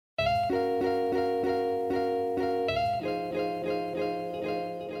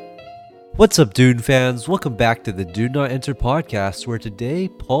What's up, Dune fans? Welcome back to the Do Not Enter podcast, where today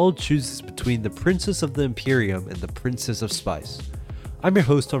Paul chooses between the Princess of the Imperium and the Princess of Spice. I'm your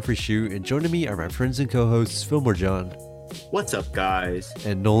host, Humphrey Shue, and joining me are my friends and co-hosts, Fillmore John. What's up, guys?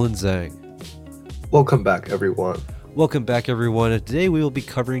 And Nolan Zhang. Welcome back, everyone. Welcome back, everyone. And today we will be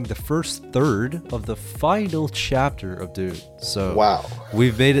covering the first third of the final chapter of Dune. So, wow,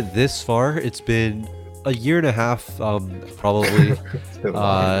 we've made it this far. It's been a year and a half, probably.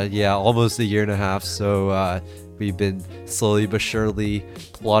 Almost a year and a half. So we've been slowly but surely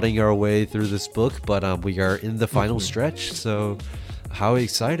plotting our way through this book, but we are in the final stretch. So how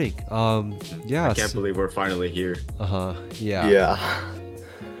exciting! I can't believe we're finally here.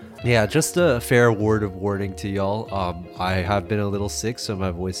 Yeah, just a fair word of warning to y'all. I have been a little sick, so my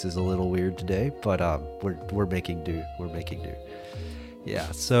voice is a little weird today, but we're making do.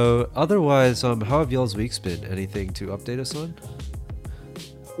 Yeah, so otherwise, how have y'all's weeks been? Anything to update us on?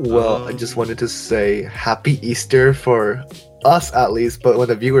 Well, I just wanted to say Happy Easter for us, at least, but when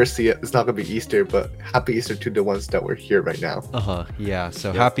the viewers see it, it's not going to be Easter, but Happy Easter to the ones that were here right now. Yeah,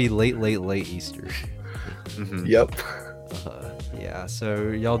 so happy late Easter. Yep. Yeah, so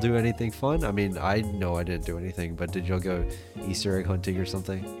y'all do anything fun? I mean, I know I didn't do anything, but did y'all go Easter egg hunting or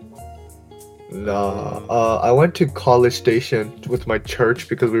something? No, I went to College Station with my church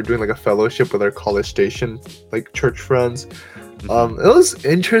because we were doing like a fellowship with our College Station like church friends. It was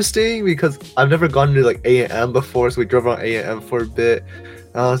interesting because I've never gone to like A&M before, so we drove around A&M for a bit.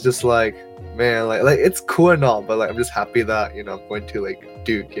 And I was just like, man, like it's cool and all, but like I'm just happy that I'm going to like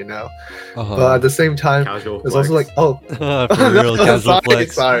Duke, But at the same time, it's also like, for real casual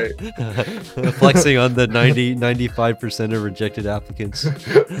flex. Sorry. Flexing on the 95% of rejected applicants.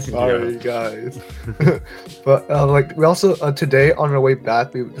 Sorry, guys. But like we also today on our way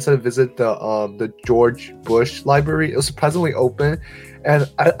back, we decided to visit the George Bush Library. It was surprisingly open, and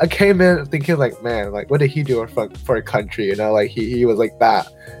I came in thinking like, man, like what did he do for a country? Like he was like that,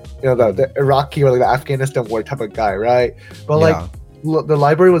 the Iraqi or like the Afghanistan war type of guy, right? But like. The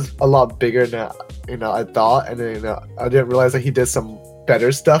library was a lot bigger than I thought, and then I didn't realize that he did some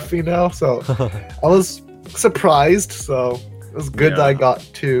better stuff, so I was surprised. So it was good that I got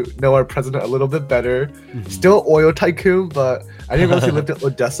to know our president a little bit better. Still oil tycoon, but I didn't realize he lived in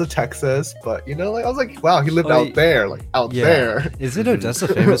Odessa, Texas. But I was like, wow, he lived out there, like out there. Isn't Odessa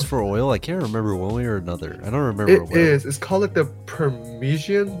famous for oil? I can't remember one way or another. I don't remember. It is. It's called like the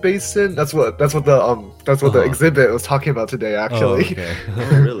Permian Basin. That's what the exhibit was talking about today, actually. Oh, okay.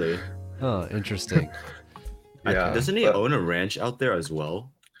 Oh, really? Oh, interesting. Yeah. Doesn't he own a ranch out there as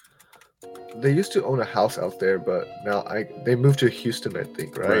well? They used to own a house out there, but now they moved to Houston, I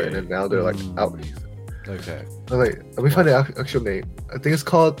think, right? And then now they're like out. Okay. Let me find the actual name. I think it's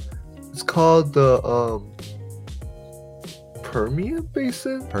called the Permian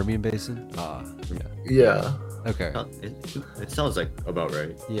Basin. Permian Basin. Yeah. Okay. It sounds like about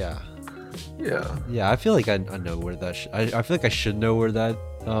right. Yeah. Yeah. I feel like I know where that. I feel like I should know where that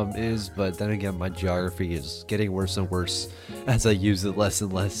is, but then again, my geography is getting worse and worse as I use it less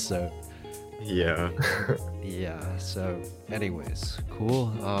and less. So. Yeah. Yeah. So, anyways, cool.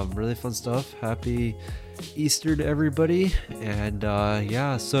 Really fun stuff. Happy Easter to everybody. And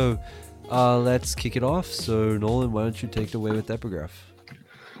so let's kick it off. So, Nolan, why don't you take it away with the epigraph?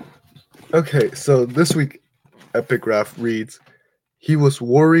 Okay. So this week, epigraph reads: He was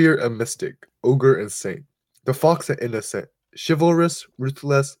warrior and mystic, ogre and saint, the fox and innocent, chivalrous,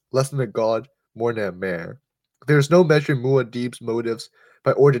 ruthless, less than a god, more than a man. There is no measuring Muad'Dib's motives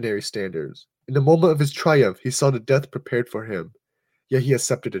by ordinary standards. In the moment of his triumph, he saw the death prepared for him, yet he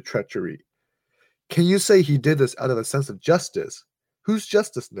accepted the treachery. Can you say he did this out of a sense of justice? Whose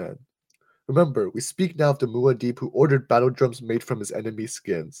justice then? Remember, we speak now of the Muad'Dib who ordered battle drums made from his enemies'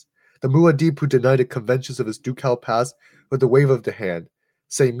 skins, the Muad'Dib who denied the conventions of his ducal past with a wave of the hand,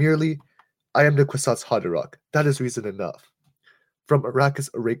 saying merely, I am the Kwisatz Haderach. That is reason enough. From Arrakis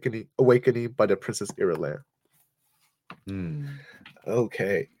awakening by the Princess Irulan.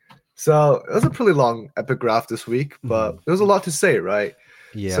 Okay. So it was a pretty long epigraph this week, but there was a lot to say, right?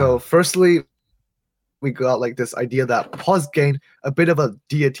 Yeah. So firstly, we got like this idea that Paul's gained a bit of a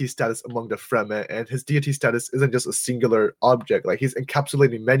deity status among the Fremen, and his deity status isn't just a singular object. Like he's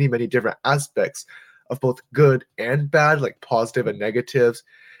encapsulating many, many different aspects of both good and bad, like positive and negatives.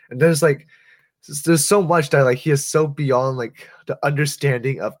 And there's so much that like he is so beyond like the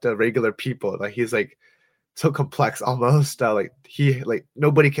understanding of the regular people. Like he's like so complex almost that like he like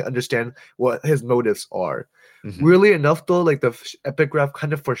nobody can understand what his motives are. Weirdly enough though, like the epigraph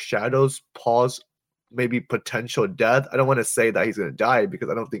kind of foreshadows Paul's maybe potential death. I don't want to say that he's going to die because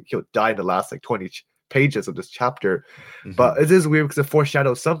I don't think he'll die in the last like 20 pages of this chapter, but it is weird because it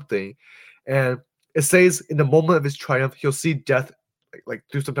foreshadows something. And it says in the moment of his triumph, he'll see death like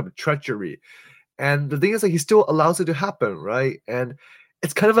through some type of treachery. And the thing is, like, he still allows it to happen, right? And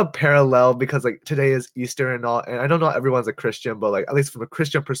it's kind of a parallel because like today is Easter and all. And I know not everyone's a Christian, but like at least from a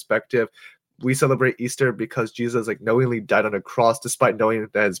Christian perspective, we celebrate Easter because Jesus like knowingly died on a cross, despite knowing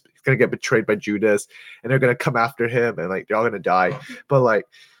that he's gonna get betrayed by Judas, and they're gonna come after him, and like they're all gonna die. But like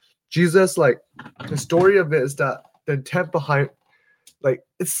Jesus, like the story of it is that the intent behind, like,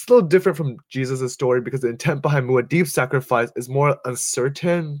 it's a little different from Jesus' story because the intent behind Muad'Dib's sacrifice is more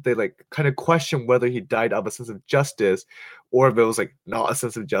uncertain. They like kind of question whether he died out of a sense of justice or if it was like not a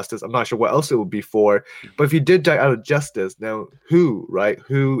sense of justice. I'm not sure what else it would be for. But if he did die out of justice, now who, right?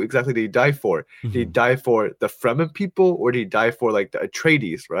 Who exactly did he die for? Did he die for the Fremen people or did he die for like the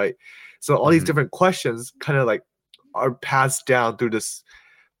Atreides, right? So all these different questions kind of like are passed down through this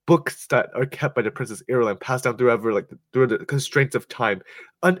books that are kept by the Princess Irulan, passed down through the constraints of time,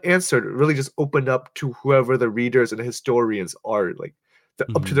 unanswered, really just opened up to whoever the readers and the historians are, like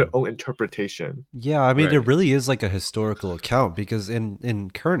up to their own interpretation. Yeah, I mean, it really is like a historical account because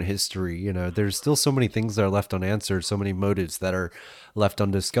in current history, you know, there's still so many things that are left unanswered, so many motives that are left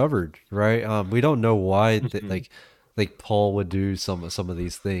undiscovered, right? We don't know why like Paul would do some of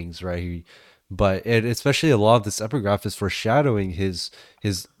these things, right? But especially a lot of this epigraph is foreshadowing his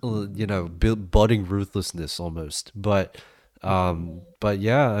you know, budding ruthlessness almost. But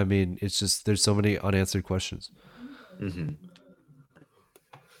yeah, I mean, it's just there's so many unanswered questions.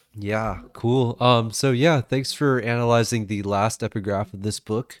 Yeah, cool. So yeah, thanks for analyzing the last epigraph of this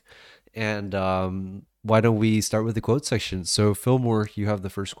book, and why don't we start with the quote section? So Fillmore, you have the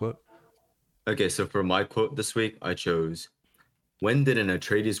first quote. Okay, so for my quote this week, I chose, "When did an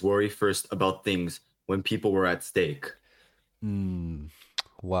Atreides worry first about things when people were at stake?"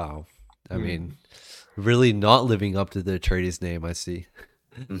 Wow. I mean, really not living up to the Atreides name, I see.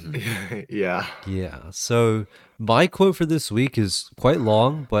 Yeah. Yeah. So my quote for this week is quite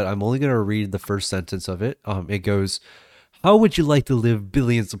long, but I'm only going to read the first sentence of it. It goes, "How would you like to live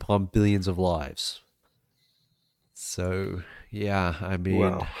billions upon billions of lives?" So, yeah, I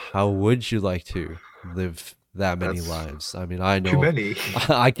mean, how would you like to live that many lives? I mean, I know too many.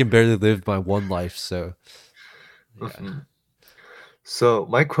 I can barely live my one life, so yeah. So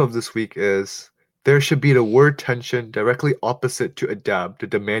my quote this week is, "There should be the word tension directly opposite to adapt, the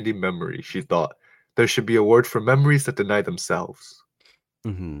demanding memory," she thought. "There should be a word for memories that deny themselves."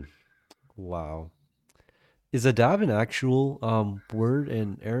 Wow. Is adab an actual word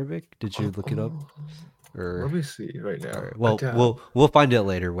in Arabic? Did you look it up? Or let me see right now. right. Well, we'll find it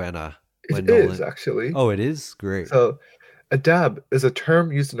later when it Nolan. is actually. Oh, it is? Great. So adab is a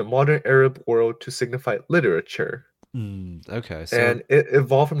term used in the modern Arab world to signify literature. Okay, so And it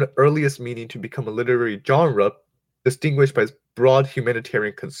evolved from the earliest meaning to become a literary genre distinguished by its broad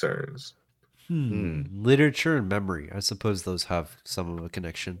humanitarian concerns. Literature and memory. I suppose those have some of a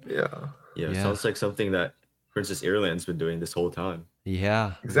connection. Yeah. Sounds like something that Princess Irulan's been doing this whole time.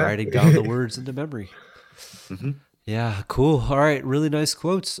 Yeah, exactly. Writing down the words into memory. Yeah, cool. All right, really nice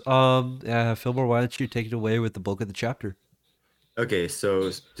quotes. Fillmore, why don't you take it away with the bulk of the chapter? Okay,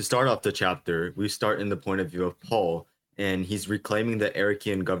 so to start off the chapter, we start in the point of view of Paul, and he's reclaiming the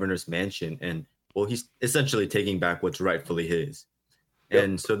Arakian governor's mansion, and well, he's essentially taking back what's rightfully his.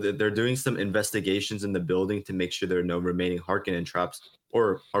 And so they're doing some investigations in the building to make sure there are no remaining Harkonnen traps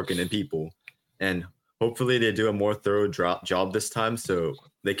or Harkonnen people. And hopefully they do a more thorough job this time so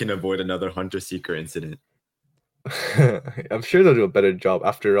they can avoid another Hunter-Seeker incident. I'm sure they'll do a better job.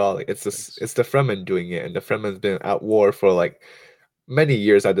 After all, like, it's the Fremen doing it, and the Fremen's been at war for like many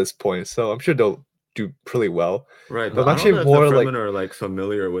years at this point, so I'm sure they'll do pretty well. Right, but I'm actually not more if the like Fremen are like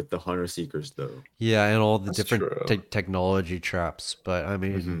familiar with the Hunter Seekers though. Yeah, and all the That's different technology traps. But I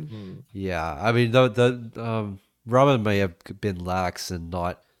mean, yeah, I mean the Ramen may have been lax and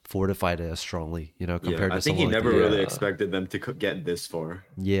not fortified as strongly, you know, compared to. I think he never really expected them to get this far.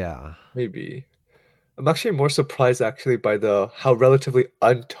 Yeah, maybe. I'm actually more surprised actually by how relatively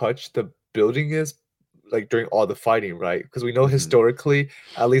untouched the building is, like during all the fighting, right? Because we know historically,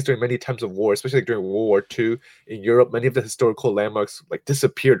 at least during many times of war, especially like during World War II in Europe, many of the historical landmarks like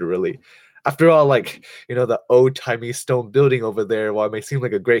disappeared really. After all, like, you know, the old-timey stone building over there, while it may seem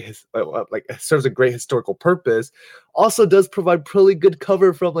like a great like it serves a great historical purpose, also does provide pretty good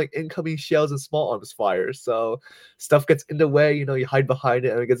cover from like incoming shells and small arms fire. So stuff gets in the way, you know, you hide behind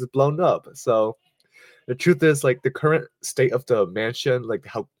it and it gets blown up. So the truth is, like, the current state of the mansion, like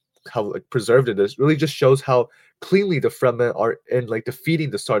how like preserved it is, really just shows how cleanly the Fremen are in like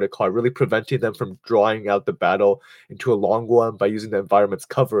defeating the Sardaukar, really preventing them from drawing out the battle into a long one by using the environment's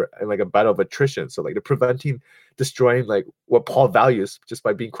cover and like a battle of attrition. So like they're preventing destroying like what Paul values just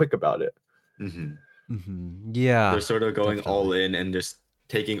by being quick about it. Hmm. Yeah, They're sort of going all definitely. in and just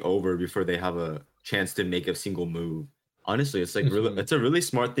taking over before they have a chance to make a single move. Honestly, it's like really, Hmm. it's a really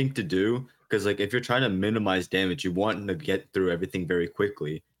smart thing to do because like if you're trying to minimize damage, you want to get through everything very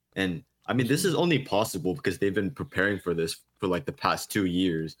quickly. And I mean, this Hmm. is only possible because they've been preparing for this for like the past 2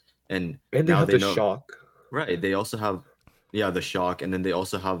 years, and And they now have they the know. shock. Right, they also have, yeah, the shock, and then they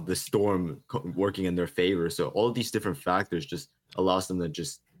also have the storm working in their favor. So all of these different factors just allows them to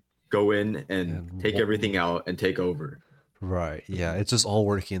just go in and And take everything out and take over. right, yeah, Hmm. it's just all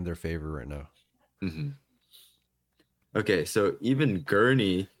working in their favor right now. Hmm. Okay, so even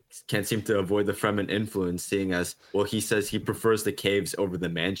Gurney can't seem to avoid the Fremen influence, seeing as, well, he says he prefers the caves over the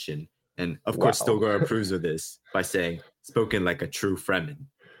mansion. And of course, Wow. Stilgar approves of this by saying, spoken like a true Fremen.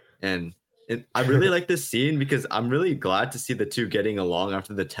 And I really like this scene because I'm really glad to see the two getting along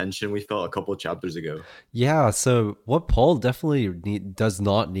after the tension we felt a couple chapters ago. Yeah, so what Paul definitely does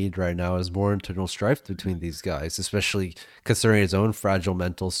not need right now is more internal strife between these guys, especially considering his own fragile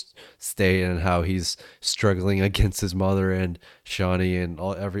mental state and how he's struggling against his mother and Shawnee and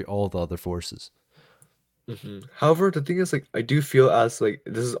all the other forces. However, the thing is, like, I do feel as like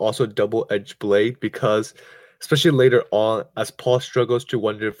this is also a double-edged blade because, especially later on, as Paul struggles to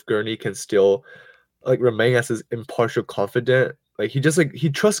wonder if Gurney can still like remain as his impartial confidant, like he just like he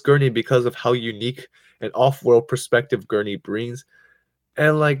trusts Gurney because of how unique and off-world perspective Gurney brings.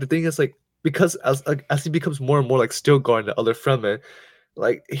 And like the thing is, like because as he becomes more and more like Stilgar and the other Fremen,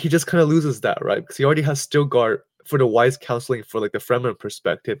 like he just kind of loses that, right? Because he already has Stilgar for the wise counseling for like the Fremen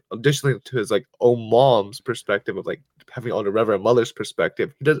perspective, additionally to his like own mom's perspective of like having all the Reverend Mother's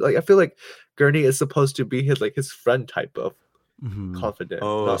perspective. He does like I feel like Gurney is supposed to be his like his friend type of Hmm. confident,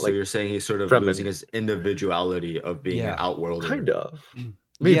 Oh, not so like you're saying he's sort of losing Fremen. his individuality of being an Yeah. outworlder. Kind of. Yeah,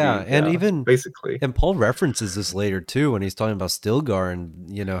 Maybe, and yeah. even Basically. and Paul references this later too when he's talking about Stilgar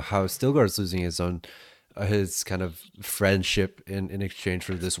and how Stilgar's losing his own his kind of friendship in exchange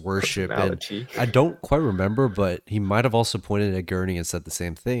for this worship. And Personality. I don't quite remember, but he might have also pointed at Gurney and said the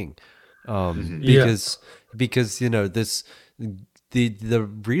same thing. Hmm. Yeah. Because this the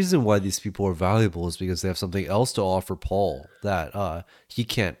reason why these people are valuable is because they have something else to offer Paul that he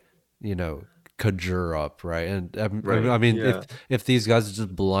can't you know conjure up, right? And I Right. mean, Yeah. if these guys are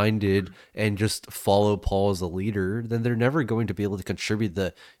just blinded and just follow Paul as a leader, then they're never going to be able to contribute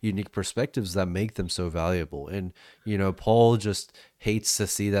the unique perspectives that make them so valuable. And Paul just hates to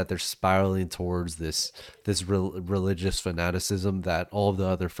see that they're spiraling towards this religious fanaticism that all of the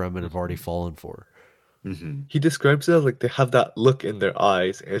other Fremen have already Mhm. fallen for. Hmm. He describes it as like they have that look in their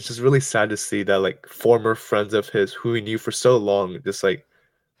eyes, and it's just really sad to see that like former friends of his who he knew for so long just like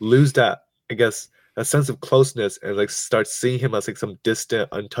lose that, I guess, a sense of closeness and like start seeing him as like some distant,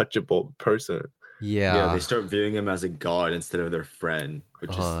 untouchable person. Yeah, they Yeah. start viewing him as a god instead of their friend,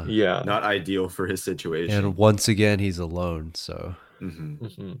 which is Uh, Yeah. not ideal for his and situation. once again, he's alone. So. Hmm.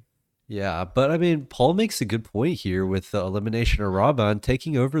 Hmm. Yeah, but I mean, Paul makes a good point here with the elimination of Raban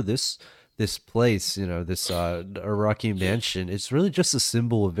taking over this place, this Iraqi mansion. It's really just a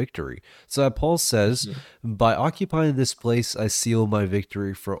symbol of victory. So Paul says, Hmm. by occupying this place, I seal my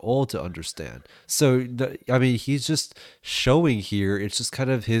victory for all to understand. So I mean, he's just showing here. It's just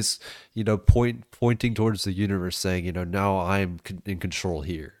kind of his, pointing towards the universe, saying, now I'm in control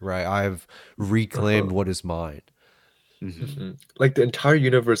here, right? I've reclaimed Uh-huh. what is mine. Hmm. Like the entire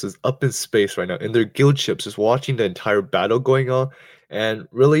universe is up in space right now, in their guild ships, just watching the entire battle going on. And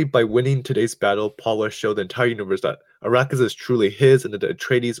really, by winning today's battle, Paul will show the entire universe that Arrakis is truly his, and that the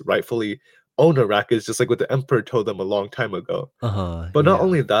Atreides rightfully own Arrakis, just like what the Emperor told them a long time ago. But not Yeah.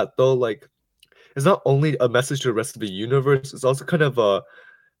 only that, though, like it's not only a message to the rest of the universe; it's also kind of a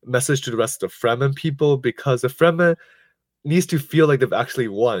message to the rest of the Fremen people because the Fremen needs to feel like they've actually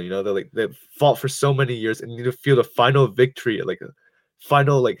won. They're like they've fought for so many years and need to feel the final victory, like a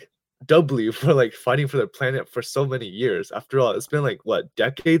final like W for like fighting for their planet for so many years. After all, it's been like what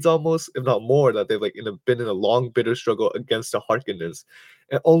decades almost, if not more, that they've like been in a long bitter struggle against the Harkonnens.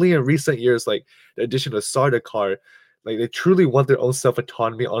 And only in recent years, like the addition of Sardaukar, like they truly want their own self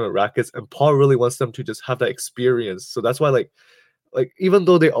autonomy on Arrakis, and Paul really wants them to just have that experience. So that's why like even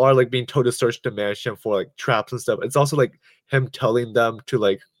though they are like being told to search the mansion for like traps and stuff, it's also like him telling them to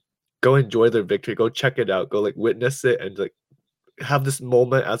like go enjoy their victory, go check it out, go like witness it, and like have this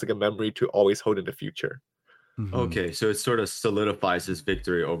moment as like a memory to always hold in the future. Hmm. Okay, so it sort of solidifies his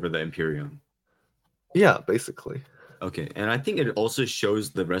victory over the Imperium. Yeah, basically. Okay, and I think it also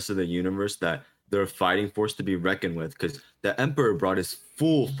shows the rest of the universe that they're a fighting force to be reckoned with because the Emperor brought his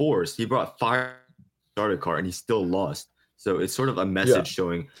full force. He brought fire starter car and he still lost. So it's sort of a Yeah. message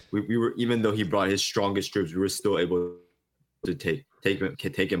showing we were, even though he brought his strongest troops, we were still able. to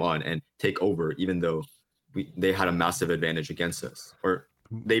take him on and take over, even though they had a massive advantage against us, or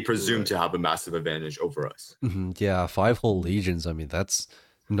they presume to have a massive advantage over us. Yeah, 5 whole legions. I mean, that's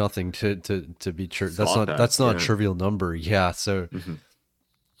nothing to be true. That's not a trivial number. Yeah, so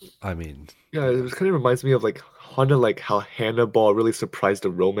I mean, yeah, it kind of reminds me of like how Hannibal really surprised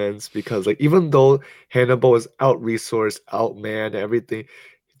the Romans, because like even though Hannibal was out-resourced, outmanned, everything,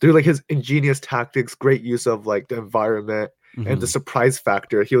 through like his ingenious tactics, great use of like the environment and the surprise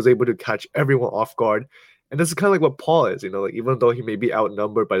factor, he was able to catch everyone off guard. And this is kind of like what Paul is, like even though he may be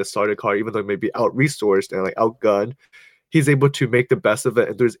outnumbered by the starter card, even though he may be out-resourced and like outgunned, he's able to make the best of it.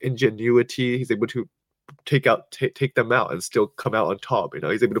 And through his ingenuity, he's able to take them out and still come out on top.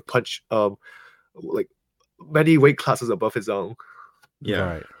 He's able to punch like many weight classes above his own.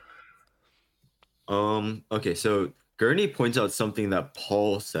 Yeah. Right. Okay, so Gurney points out something that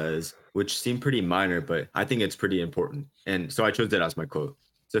Paul says, which seemed pretty minor, but I think it's pretty important. And so I chose that as my quote.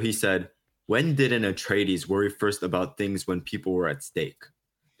 So he said, "When did an Atreides worry first about things when people were at stake?"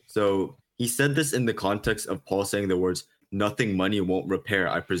 So he said this in the context of Paul saying the words, "Nothing money won't repair,"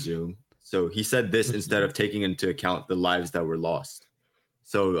 I presume. So he said this instead of taking into account the lives that were lost.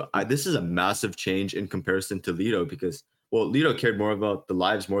 So this is a massive change in comparison to Leto, because, well, Leto cared more about the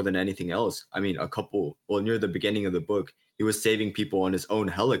lives more than anything else. I mean, near the beginning of the book, he was saving people on his own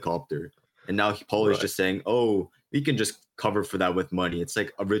helicopter. And now Paul is just saying, oh, we can just cover for that with money. It's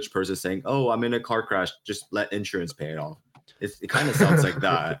like a rich person saying, oh, I'm in a car crash, just let insurance pay it off. It kind of sounds like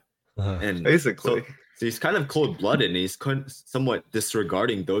that. And basically. So he's kind of cold-blooded, and he's somewhat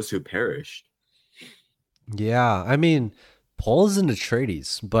disregarding those who perished. Yeah, I mean, Paul is an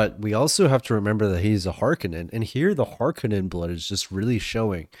Atreides, but we also have to remember that he's a Harkonnen, and here the Harkonnen blood is just really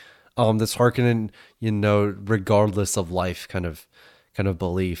showing. This Harkonnen, regardless of life kind of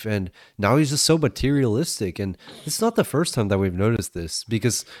belief, and now he's just so materialistic. And it's not the first time that we've noticed this,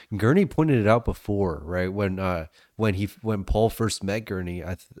 because Gurney pointed it out before, right? When Paul first met Gurney,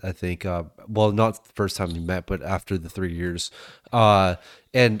 I think, well, not the first time he met, but after the 3 years,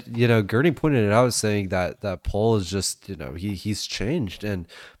 and Gurney pointed it out, saying that Paul is just, he's changed, and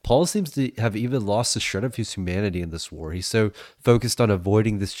Paul seems to have even lost a shred of his humanity in this war. He's so focused on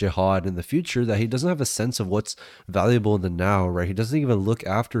avoiding this jihad in the future that he doesn't have a sense of what's valuable in the now, right? He doesn't even look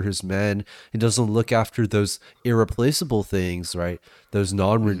after his men. He doesn't look after those irreplaceable things, right? Those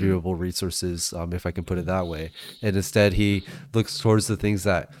non-renewable resources, if I can put it that way. And instead, he looks towards the things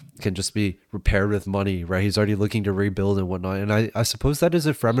that can just be repaired with money, right? He's already looking to rebuild and whatnot. And I suppose that is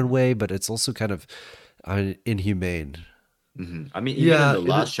a Fremen way, but it's also kind of inhumane. I mean, even in the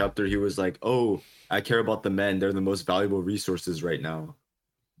last chapter, he was like, oh, I care about the men. They're the most valuable resources right now.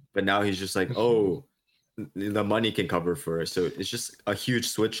 But now he's just like, oh, the money can cover for it. So it's just a huge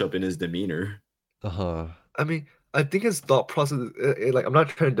switch up in his demeanor. I mean, I think his thought process, like, I'm not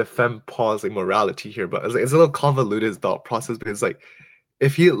trying to defend Paul's like morality here, but it's a little convoluted, his thought process, because like,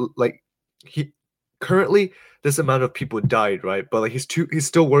 if he currently this amount of people died, right? But like he's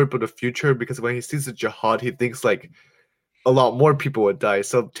still worried about the future, because when he sees the jihad, he thinks like a lot more people would die.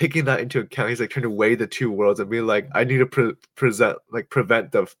 So taking that into account, he's like trying to weigh the two worlds and be like, I need to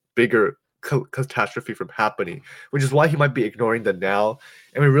prevent the bigger catastrophe from happening, which is why he might be ignoring the now.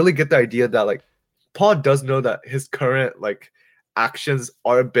 And we really get the idea that like Paul does know that his current like actions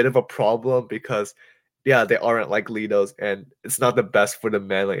are a bit of a problem, because they aren't like Leto's, and it's not the best for the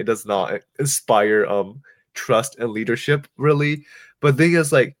men. Like, it does not inspire trust and leadership, really. But the thing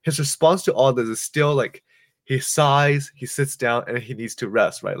is, like, his response to all this is still like, he sighs, he sits down, and he needs to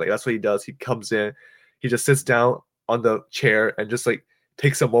rest, right? Like, that's what he does. He comes in, he just sits down on the chair and just like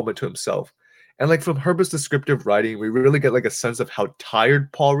takes a moment to himself. And like from Herbert's descriptive writing, we really get like a sense of how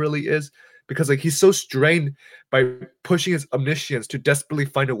tired Paul really is, because like he's so strained by pushing his omniscience to desperately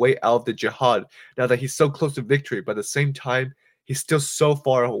find a way out of the jihad now that he's so close to victory. But at the same time, he's still so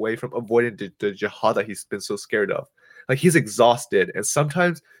far away from avoiding the jihad that he's been so scared of. Like, he's exhausted. And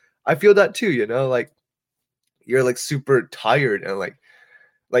sometimes I feel that too, like you're like super tired, and like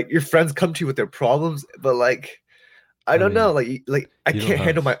your friends come to you with their problems, but like I don't know, like I can't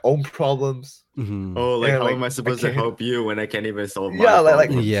handle my own problems. Oh, like, how am I supposed to help you when I can't even solve my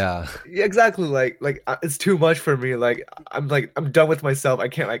problems? Yeah, exactly. Like it's too much for me. Like I'm done with myself. I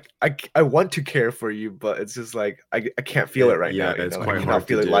can't I want to care for you, but it's just like I can't feel it right now. Yeah, it's quite hard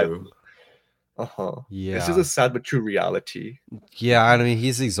to do. It's just a sad but true reality. Yeah, I mean,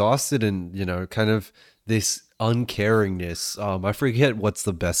 he's exhausted, and kind of this uncaringness. I forget what's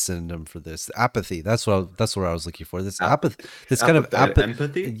the best synonym for this. Apathy. That's what I was looking for. This apathy. This kind of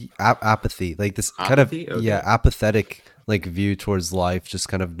empathy. Apathy. Like this kind of apathetic like view towards life, just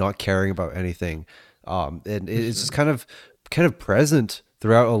kind of not caring about anything. And it's just kind of kind of present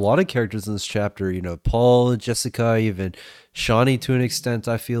throughout a lot of characters in this chapter. You know, Paul, Jessica, even Shawnee to an extent.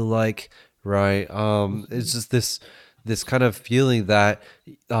 I feel like, right? It's just this kind of feeling that,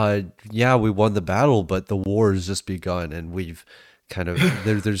 yeah, we won the battle, but the war has just begun, and we've kind of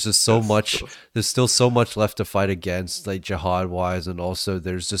there's just so That's much. There's still so much left to fight against, like jihad wise, and also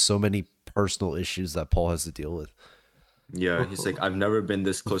there's just so many personal issues that Paul has to deal with. Yeah, he's like, I've never been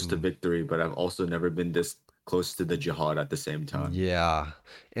this close to Mhm. victory, but I've also never been this close to the jihad at the same time. Yeah.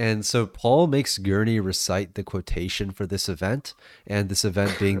 And so Paul makes Gurney recite the quotation for this event, and this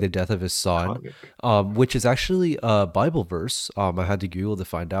event being the death of his son, iconic. which is actually a Bible verse. I had to Google to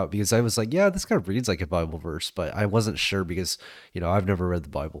find out because I was like, yeah, this kind of reads like a Bible verse, but I wasn't sure because, I've never read the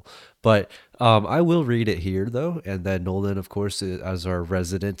Bible. But I will read it here, though, and then Nolan, of course, as our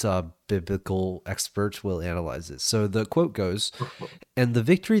resident biblical expert, will analyze it. So the quote goes, "And the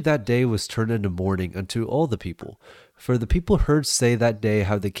victory that day was turned into mourning unto all the people. For the people heard say that day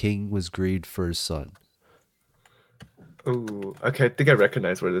how the king was grieved for his son." Ooh, okay, I think I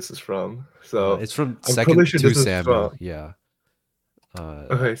recognize where this is from. So It's from I'm pretty Second sure to this is Samuel. from Yeah. Uh,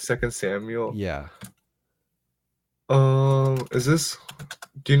 okay, Second Samuel. yeah. Is this?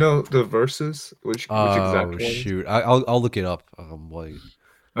 Do you know the verses? Which Oh exact ones? shoot! I'll look it up. Like,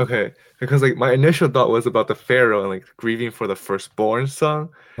 Okay, because like my initial thought was about the Pharaoh and like grieving for the firstborn son,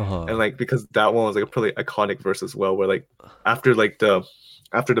 and uh-huh. like because that one was like a pretty iconic verse as well, where like after like the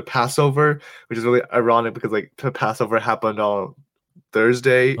after the Passover, which is really ironic because like the Passover happened on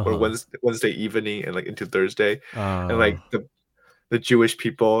Thursday or Uh-huh. Wednesday evening and like into Thursday, and Uh, like the Jewish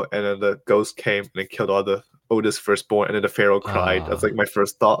people and then the ghost came and killed all the oldest firstborn, and then the Pharaoh cried. That's uh, like my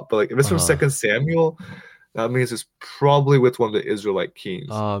first thought. But like if it's from uh-huh. Second Samuel, that means it's probably with one of the Israelite kings.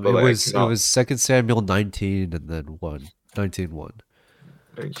 But It like I was cannot Second Samuel 19 and then 1. 19:1.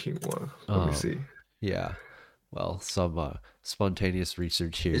 Let me Um, see. yeah. Well, some spontaneous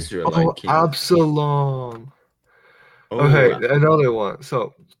research here. Israelite Oh, king. Absalom. Oh, Okay, another one.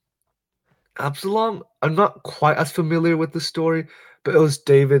 So Absalom, I'm not quite as familiar with the story, but it was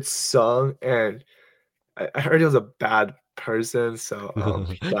David's son, and I heard he was a bad person, so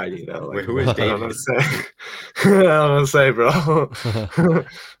he died, wait, like who is I don't know David? what to say. I don't know what to say, bro.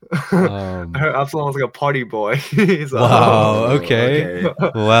 I um, heard Absalom was like a party boy. wow. So Oh, Okay. okay.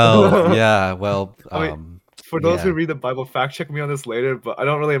 Well, yeah. Well, I mean, for those who yeah. read the Bible, fact check me on this later, but I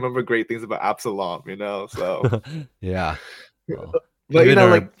don't really remember great things about Absalom, so Yeah. Well, but like he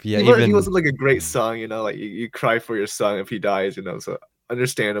even wasn't like a great mm, son, like you cry for your son if he dies, so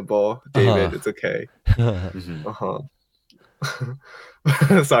understandable, David, uh-huh. it's okay. Mhm. Uh-huh.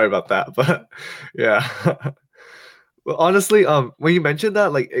 Sorry about that, but yeah. Well, honestly, when you mentioned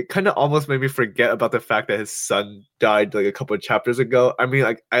that, like, it kind of almost made me forget about the fact that his son died like a couple of chapters ago. I mean,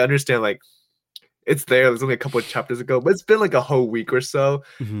 like, I understand, like, it's there. It was only a couple of chapters ago, but it's been like a whole week or so.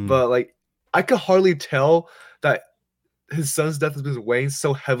 Mhm. But like, I could hardly tell that his son's death has been weighing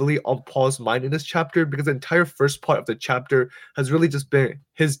so heavily on Paul's mind in this chapter because the entire first part of the chapter has really just been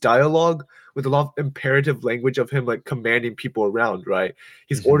his dialogue with a lot of imperative language of him like commanding people around, right?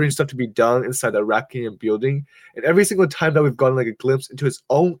 He's Mhm. ordering stuff to be done inside the Arakian building. And every single time that we've gotten like a glimpse into his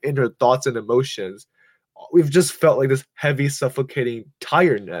own inner thoughts and emotions, we've just felt like this heavy, suffocating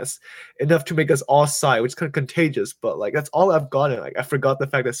tiredness, enough to make us all sigh, which is kind of contagious. But like that's all I've gotten. Like I forgot the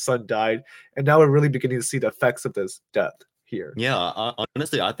fact that son died, and now we're really beginning to see the effects of this death here. Yeah,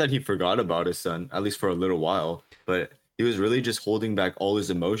 honestly, I thought he forgot about his son, at least for a little while, but he was really just holding back all his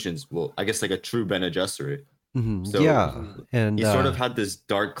emotions. Well, I guess like a true Bene Gesserit. Mhm. So Yeah. Mhm. And he sort of had this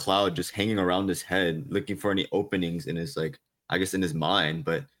dark cloud just hanging around his head, looking for any openings in his like, I guess in his mind.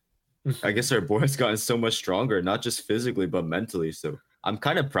 But I Mhm. guess our boy has gotten so much stronger, not just physically but mentally. So I'm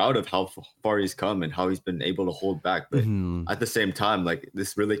kind of proud of how far he's come and how he's been able to hold back. But mhm. at the same time, like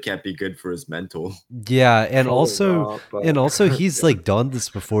this really can't be good for his mental. Yeah, Probably not, and also but he's yeah. like done this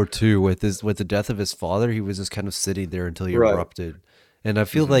before too with the death of his father. He was just kind of sitting there until he Right. erupted. And I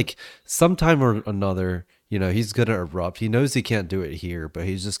feel Mhm. like sometime or another, he's gonna erupt. He knows he can't do it here, but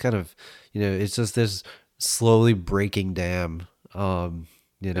he's just kind of, it's just this slowly breaking dam.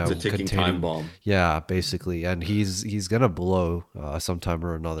 It's a ticking time Containing, bomb. yeah, basically, and he's gonna blow sometime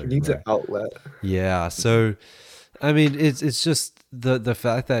or He another, needs an right? outlet. Yeah, Mhm. so I mean, it's just the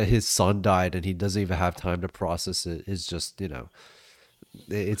fact that his son died and he doesn't even have time to process it is just,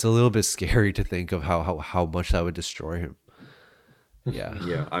 it's a little bit scary to think of how much that would destroy him. Yeah.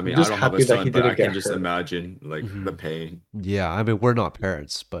 Yeah, I I'm mean, I just don't have a happy that son, he but I didn't can get just hurt. imagine like the Hmm. pain. Yeah, I mean, we're not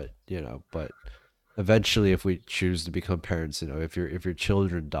parents, but but eventually if we choose to become parents, if your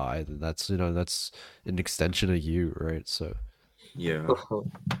children die, then that's an extension of you, right? So Yeah. Uh-huh.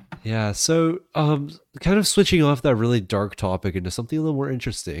 Yeah, so kind of switching off that really dark topic into something a little more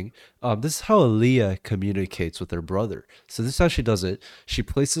interesting. This is how Alia communicates with her brother. So this is how she does it. She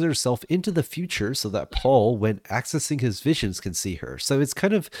places herself into the future so that Paul, when accessing his visions, can see her. So it's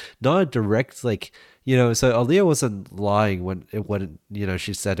kind of not a direct like, so Alia wasn't lying when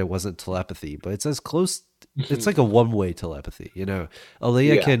she said it wasn't telepathy, but it's as close. It's like a one-way telepathy, Alia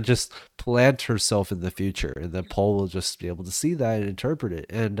Yeah, can just plant herself in the future, and then Paul will just be able to see that and interpret it.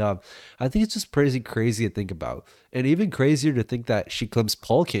 And I think it's just crazy to think about, and even crazier to think that she claims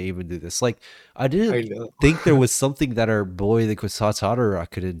Paul can't even do this. Like, I I didn't know. think there was something that our boy the Quisatatara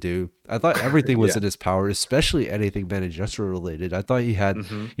couldn't do. I thought everything was Yeah. in his power, especially anything Bene Gesserit related. I thought he had,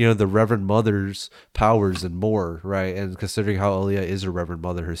 Mm-hmm. the Reverend Mother's powers and more, right? And considering how Alia is a Reverend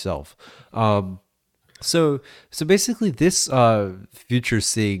Mother herself. So basically, this future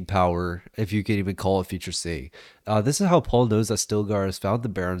seeing power, if you can even call it future seeing, this is how Paul knows that Stilgar has found the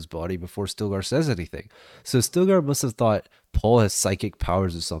Baron's body before Stilgar says anything. So Stilgar must have thought Paul has psychic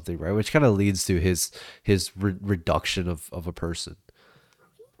powers or something, right? Which kind of leads to his reduction of a person.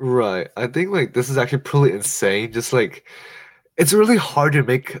 Right. I think like this is actually pretty insane. Just like it's really hard to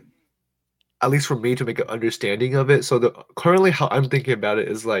make, at least for me, to make an understanding of it. So the currently how I'm thinking about it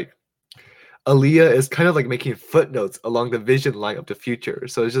is like Aaliyah is kind of like making footnotes along the vision line of the future.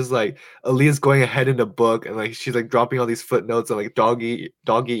 So it's just like Aaliyah's going ahead in the book and like she's like dropping all these footnotes and like doggy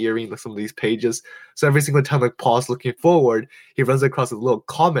earring like some of these pages. So every single time like Paul's looking forward, he runs across a little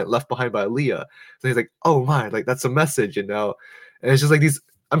comment left behind by Aaliyah. So he's like, oh my, like that's a message, you know? And it's just like these,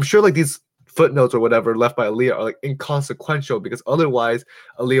 I'm sure like these footnotes or whatever left by Aaliyah are like inconsequential because otherwise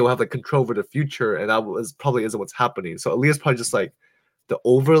Aaliyah will have like control over the future and that was probably isn't what's happening. So Aaliyah's probably just like the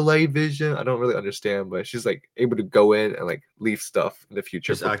overlay vision. I don't really understand, but she's like able to go in and like leave stuff in the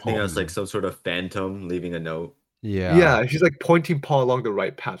future Just for acting Paul. as like some sort of phantom, leaving a note. Yeah. Yeah, she's like pointing Paul along the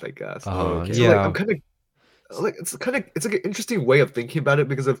right path, I guess. Oh, So okay. like I'm Yeah. kind of like it's like an interesting way of thinking about it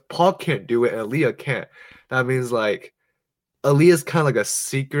because if Paul can't do it and Aaliyah can't, that means like Aaliyah's kind of like a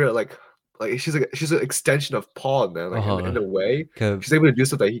secret like she's an extension of Paul, man. Like in a way, Okay. she's able to do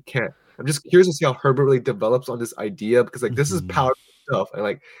stuff that he can't. I'm just curious to see how Herbert really develops on this idea because like this is Mhm. powerful stuff, and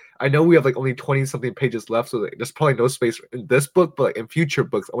like I know we have like only 20 something pages left, so like, there's probably no space in this book, but like in future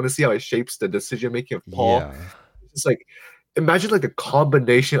books, I want to see how it shapes the decision making of Paul. Yeah. It's like imagine like the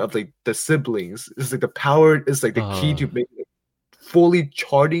combination of like the siblings. It's like the power is like the key to making fully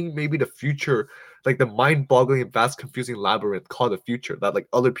charting maybe the future, like the mind-boggling and vast confusing labyrinth called the future that like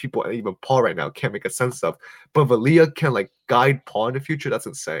other people and even Paul right now can't make a sense of. But Valia can like guide Paul in the future. That's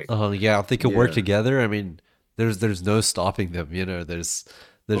insane. Yeah, if they could work Yeah. together, I mean, there's no stopping them. There's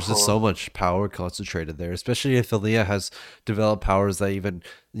just Uh-huh. so much power concentrated there, especially if Aaliyah has developed powers that even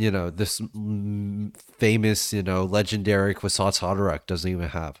this famous legendary Kwisatz Haderach doesn't even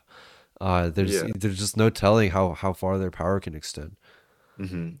have. There's Yeah. there's just no telling how far their power can extend.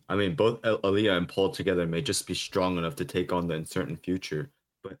 I mean, both Aaliyah and Paul together may just be strong enough to take on the uncertain future.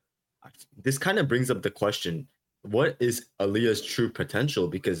 But this kind of brings up the question, what is Aaliyah's true potential?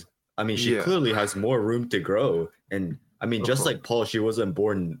 Because, I mean, she Yeah. clearly has more room to grow. And, I mean, just Uh-huh. like Paul, she wasn't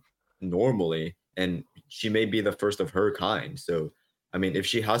born normally, and she may be the first of her kind. So, I mean, if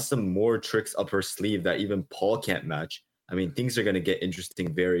she has some more tricks up her sleeve that even Paul can't match, I mean, things are going to get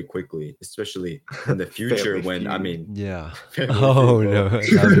interesting very quickly, especially in the future Family when, I feud. mean, Yeah. family feud. Oh Well, no,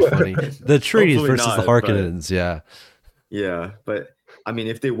 that'd be funny. The treaties hopefully versus the not, but Harkonnens. Yeah. yeah. But I mean,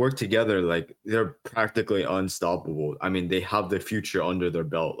 if they work together, like they're practically unstoppable. I mean, they have the future under their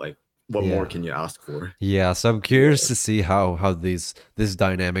belt. Like, what more Yeah. can you ask for? Yeah, so I'm curious to see how this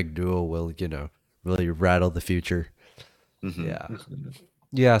dynamic duo will, really rattle the future. Hmm. Yeah.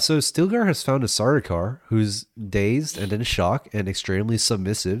 Yeah, so Stilgar has found a Sardaukar who's dazed and in shock and extremely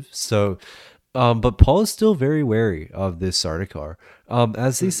submissive. So but Paul is still very wary of this Sardaukar.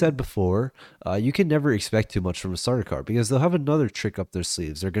 As he said before, you can never expect too much from a Sardaukar because they'll have another trick up their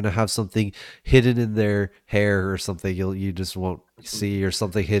sleeves. They're gonna have something hidden in their hair or something you just won't see, or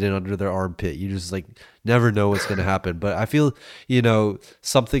something hidden under their armpit. You just like never know what's gonna happen. But I feel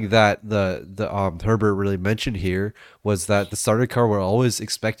something that the Herbert really mentioned here was that the Sardaukar were always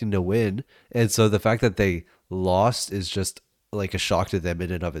expecting to win, and so the fact that they lost is just like a shock to them in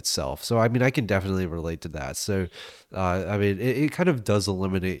and of itself. So I mean, I can definitely relate to that. So I mean, it kind of does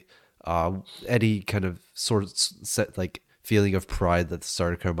eliminate any kind of sort of set like feeling of pride that the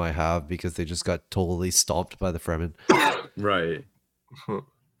Sardaukar might have because they just got totally stomped by the Fremen. Right.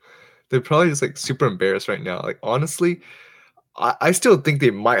 They're probably just like super embarrassed right now. Like honestly, I still think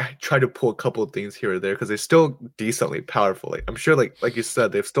they might try to pull a couple of things here or there because they're still decently powerful. Like I'm sure, like you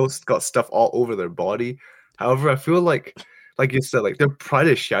said, they've still got stuff all over their body. However, I feel like like you said, like their pride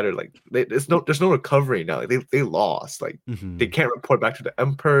is shattered. Like there's no recovery now. Like, they lost. Like they can't report back to the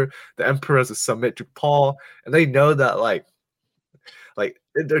emperor. The emperor has to submit to Paul, and they know that like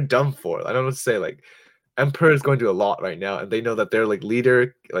they're done for. I don't know what to say. Like emperor is going through a lot right now, and they know that their like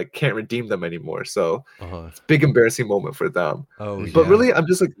leader like can't redeem them anymore. So it's a big embarrassing moment for them. Oh, But yeah. really, I'm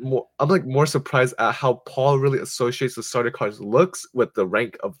just like more surprised at how Paul really associates the Sardaukars' looks with the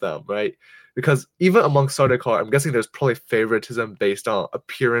rank of them, right? Because even among Sardaukar, I'm guessing there's probably favoritism based on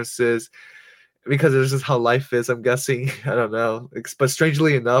appearances, because this is how life is. I'm guessing. I don't know, but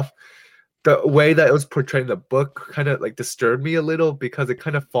strangely enough, the way that it was portrayed in the book kind of like disturbed me a little, because it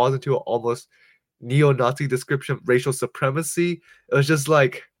kind of falls into an almost neo-Nazi description of racial supremacy. It was just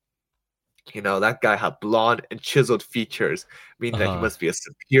like, that guy had blonde and chiseled features, meaning that he must be a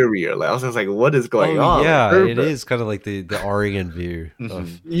superior. Like I was just like, what is going on? Yeah, like, it is kind of like the Aryan view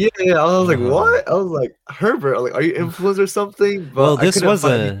of. Yeah, I was like, what? I was like, Herbert, like, are you influenced or something? But Well, I this couldn't was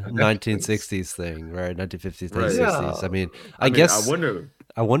find a any connections. 1960s thing, right? 1950s, Right. 1960s. Yeah. I mean, I guess wonder.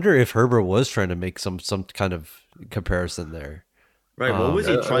 I wonder if Herbert was trying to make some kind of comparison there. Right, what was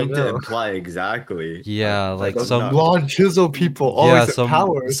he I don't trying to know. imply exactly? Yeah, like Those some blonde chisel people always in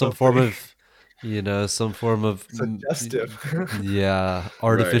power or some form something. of some form of Suggestive. yeah,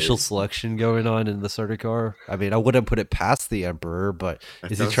 artificial Right. selection going on in the Sardaukar. I mean, I wouldn't put it past the emperor, but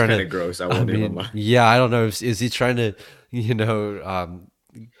That is he sounds trying kind to? of gross. I I won't even mean, lie. yeah, I don't know. Is he trying to,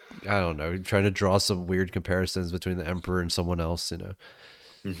 I don't know, trying to draw some weird comparisons between the emperor and someone else,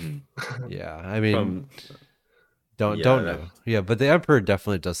 Mhm. Yeah, I mean, don't yeah, know. Yeah, but the emperor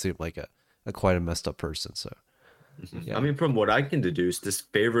definitely does seem like a quite a messed up person. So, yeah. I mean, from what I can deduce, this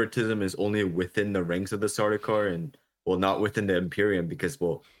favoritism is only within the ranks of the Sardaukar, and not within the Imperium, because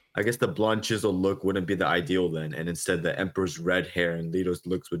I guess the blonde chisel look wouldn't be the ideal then, and instead the Emperor's red hair and Leto's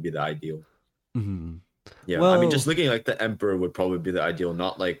looks would be the ideal. Mhm. Yeah, I mean, Well, just looking like the Emperor would probably be the ideal,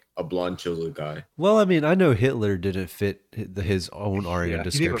 not like a blonde chisel guy. well, I mean, I know Hitler didn't fit his own Aryan Yeah, he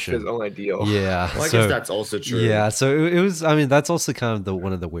didn't even fit his description. own ideal. Yeah, Well, I so guess that's also true. yeah, so it was. I mean, that's also kind of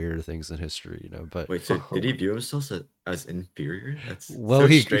one of the weirder things in history, But Wait, so did he view himself as inferior? That's well, so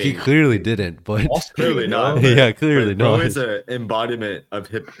he strange. clearly didn't, but Clearly not. No? But, yeah, clearly bro not. is an embodiment of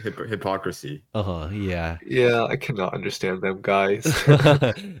hypocrisy. Yeah. Yeah, I cannot understand them guys.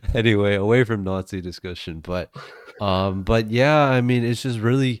 Anyway, away from Nazi discussion, but yeah, I mean, it's just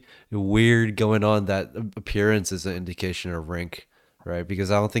really weird going on that appearance is an indication of rank, right?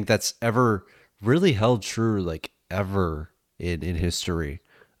 Because I don't think that's ever really held true, like ever in history.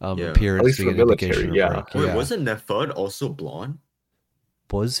 Yeah. Appearance At least being for an indication military, of yeah. rank. Wait, Yeah. wasn't Nefud also blonde?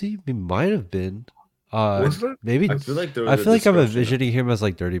 Was he? He might have been. Wasn't it? Maybe. I feel like there was I a feel like I'm description of- envisioning him as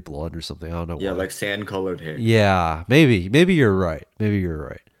like dirty blonde or something. I don't know Yeah, why. like sand-colored hair. Yeah, maybe you're right. Maybe you're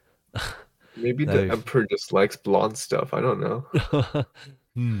right. Maybe That'd the be- emperor just likes blonde stuff. I don't know.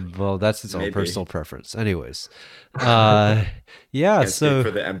 Well, that's his own Maybe. personal preference. Anyways, yeah. Can't speak So,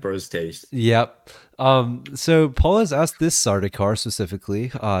 for the emperor's taste. yep. So Paul has asked this Sardaukar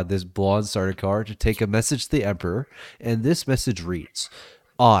specifically, this blonde Sardaukar, to take a message to the emperor, and this message reads: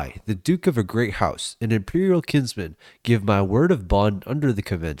 "I, the Duke of a great house, an imperial kinsman, give my word of bond under the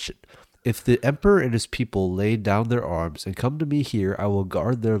convention. If the emperor and his people lay down their arms and come to me here, I will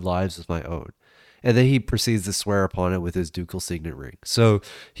guard their lives as my own." And then he proceeds to swear upon it with his ducal signet ring. So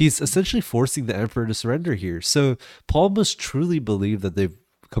he's essentially forcing the emperor to surrender here. So Paul must truly believe that they've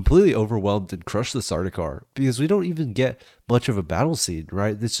completely overwhelmed and crushed the Sardaukar, because we don't even get much of a battle scene,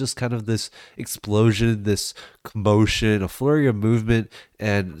 right? It's just kind of this explosion, this commotion, a flurry of movement,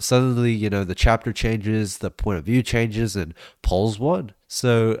 and suddenly, the chapter changes, the point of view changes, and Paul's won.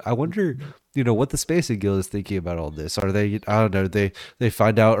 So I wonder, what the Spacing Guild is thinking about all this. Are they, I don't know, they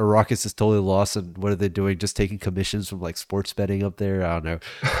find out Arrakis is totally lost, and what are they doing? Just taking commissions from like sports betting up there? I don't know.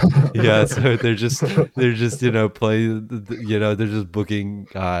 Yeah, so they're just playing, they're just booking,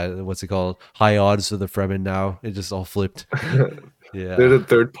 what's it called? High odds for the Fremen now. It just all flipped. Yeah. They're the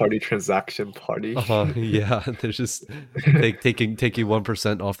third-party transaction party. Yeah, they're just taking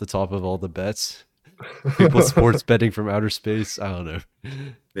 1% off the top of all the bets. People sports betting from outer space. I don't know.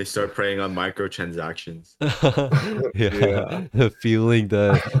 They start preying on microtransactions. Yeah. Feeling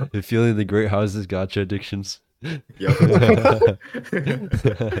the great houses gotcha addictions. Yep.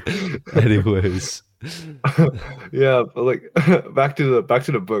 Anyways. Yeah, but like back to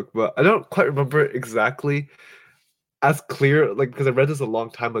the book, but I don't quite remember exactly as clear, like, because I read this a long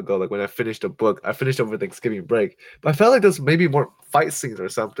time ago, like when I finished a book. I finished over Thanksgiving break, but I felt like there's maybe more fight scenes or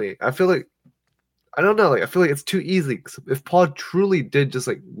something. I feel like, I don't know, like I feel like it's too easy. 'Cause if Paul truly did just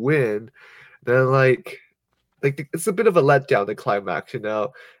like win, then like like it's a bit of a letdown, the climax, you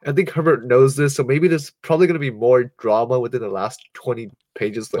know. I think Herbert knows this, so maybe there's probably going to be more drama within the last 20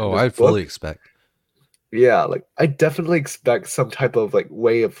 pages in Oh, this I fully book. expect. Yeah, like I definitely expect some type of like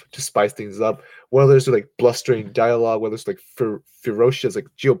way of to spice things up. Whether there's like blustering dialogue, whether it's like ferocious like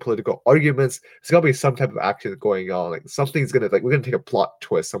geopolitical arguments, there's gotta be some type of action going on. Like something's gonna like we're gonna take a plot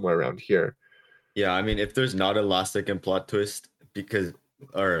twist somewhere around here. Yeah, I mean, if there's not a last second plot twist, because,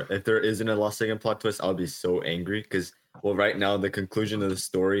 or if there isn't a last second plot twist, I'll be so angry because, well, right now the conclusion of the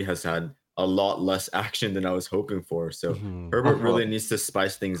story has had a lot less action than I was hoping for. So Mhm. Herbert Uh-huh. really needs to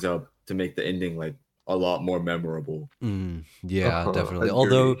spice things up to make the ending like a lot more memorable. Yeah, definitely.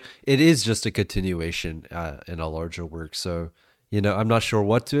 Although Agree. it is just a continuation in a larger work, so I'm not sure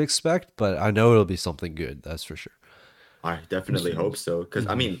what to expect, but I know it'll be something good. That's for sure. I definitely Mhm. hope so because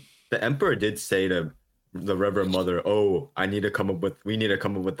I Mhm. mean, the Emperor did say to the Reverend Mother, "Oh, we need to come up with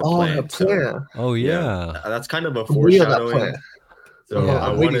the Oh, plan." that So plan. Oh yeah, yeah, that's kind of a I'm waiting on that plan. foreshadowing. So I yeah,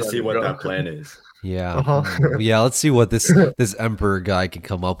 I'm want to waiting on see it, what bro. that plan is. yeah. Uh-huh. Yeah, let's see what this emperor guy can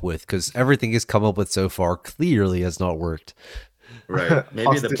come up with, because everything he's come up with so far clearly has not worked. Right. Maybe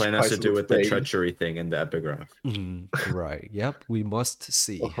the Hostage plan has to crisis do with with the Faye. treachery thing in the epigraph. Right. Yep. We must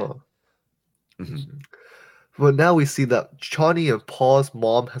see. Uh-huh. Mhm. Mhm. Well, now we see that Chani and Paul's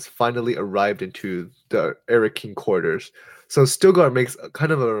mom has finally arrived into the Eric King quarters. So Stilgar makes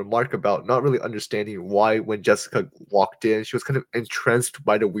kind of a remark about not really understanding why when Jessica walked in, she was kind of entranced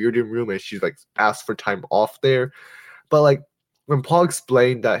by the weirding room and she like asked for time off there. But like when Paul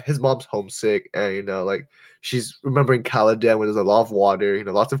explained that his mom's homesick and like she's remembering Caladan where there's a lot of water,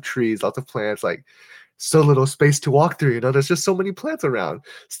 lots of trees, lots of plants, like so little space to walk through, there's just so many plants around.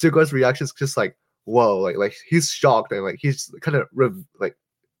 Stilgar's reaction is just like, whoa, like he's shocked and like he's kind of like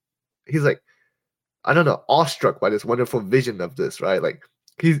he's like I don't know, awestruck by this wonderful vision of this, right? Like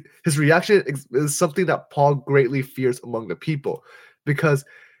his reaction is something that Paul greatly fears among the people because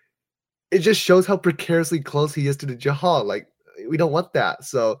it just shows how precariously close he is to the Jahal. Like we don't want that.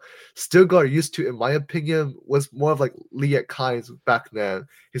 So Stilgar used to, in my opinion, was more of like Liet Kynes back then.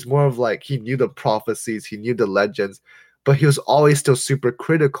 He's more of like he knew the prophecies, he knew the legends, but he was always still super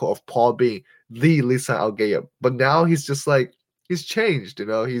critical of Paul being the Lisan Algeia. But now he's just like he's changed,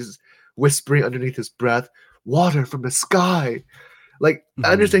 he's whispering underneath his breath, water from the sky. Like I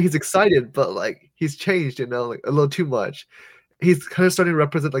Mhm. understand he's excited, but like he's changed, like a little too much. He's kind of starting to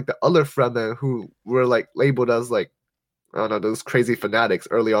represent like the other Fremen who were like labeled as like I don't know those crazy fanatics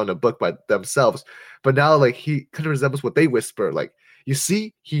early on in the book by themselves, but now like he kind of resembles what they whisper. Like you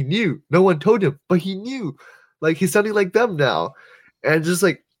see, he knew. No one told him, but he knew. Like he's sounding like them now, and just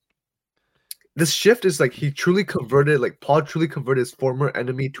like this shift is like he truly converted. Like Paul truly converted his former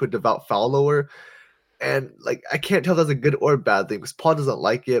enemy to a devout follower. And like I can't tell if that's a good or a bad thing because Paul doesn't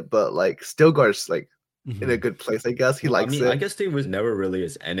like it, but like Stilgar's like in a Mhm. good place, I guess. He Well, I likes mean, I it. guess they was never really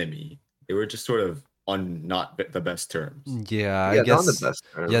his enemy. They were just sort of on not the best terms. Yeah, I Yeah, not on the guess. best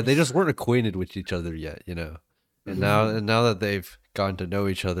Yeah, they terms. just weren't acquainted with each other yet. And now, Mhm. and now that they've gotten to know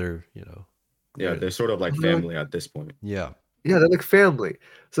each other, Yeah, they're they're sort of like Uh, family at this point. yeah. Yeah, they're like family.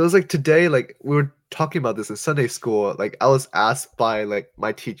 So it was like today, like we were talking about this in Sunday school. Like I was asked by like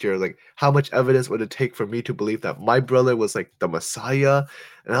my teacher, like how much evidence would it take for me to believe that my brother was like the Messiah?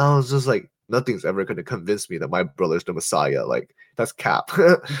 And I was just like, nothing's ever gonna convince me that my brother's the Messiah. Like that's cap.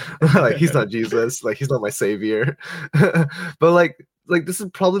 Like he's not Jesus. Like he's not my savior. But like this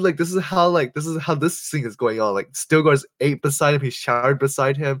is how this thing is going on. Like Stilgar's ate beside him. He's showered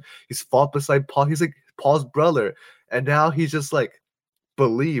beside him. He's fought beside Paul. He's like Paul's brother, and now he's just like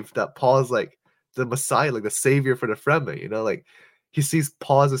believed that Paul is like the Messiah, like the savior for the Fremen, like he sees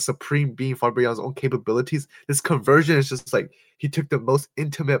Paul as a supreme being far beyond his own capabilities. This conversion is just like he took the most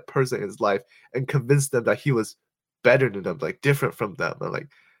intimate person in his life and convinced them that he was better than them, like different from them, and like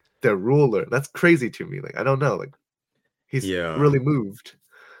their ruler. That's crazy to me. Like I don't know, like he's Yeah. really moved.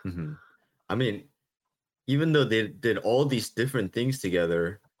 Mhm. I mean, even though they did all these different things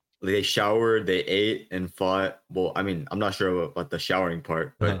together, they showered, they ate and fought. Well, I mean, I'm not sure about the showering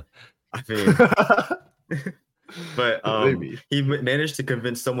part, Uh-huh. but I mean, but Maybe. he managed to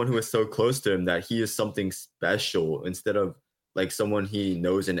convince someone who is so close to him that he is something special instead of like someone he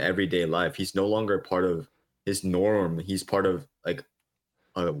knows in everyday life. He's no longer part of his norm. He's part of like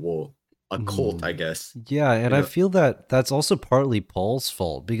a cult, I Mhm. guess. Yeah, and You I know, feel that that's also partly Paul's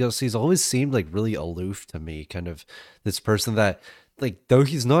fault because he's always seemed like really aloof to me, kind of this person that like though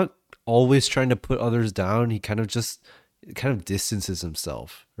he's not always trying to put others down, he kind of distances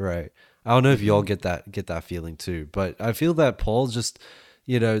himself, right? I don't know if y'all mhm. get that feeling too, but I feel that Paul just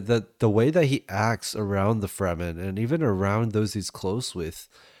the way that he acts around the Fremen and even around those he's close with,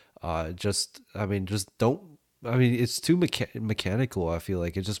 just I mean, just don't. I mean, it's too mechanical. I feel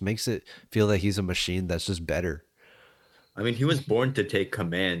like it just makes it feel like he's a machine that's just better. I mean, he was born to take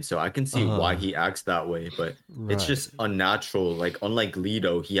command, so I can see why Uh, he acts that way, but it's right. just unnatural. Like unlike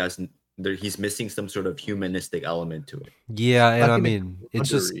Leto, he's missing some sort of humanistic element to it. Yeah, and I Lacking the mean, it's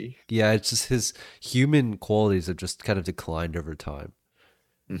just camaraderie. it's just his human qualities have just kind of declined over time.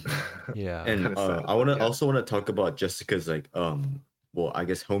 Mhm. Yeah. And Kind of sad, I want to yeah. also want to talk about Jessica's like well, I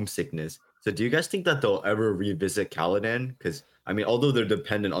guess homesickness. So do you guys think that they'll ever revisit Caladan? Because I mean, although they're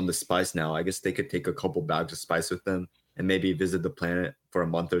dependent on the spice now, I guess they could take a couple bags of spice with them and maybe visit the planet for a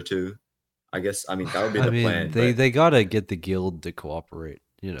month or two. I guess I mean that would be I the mean, plan, but they gotta get the guild to cooperate,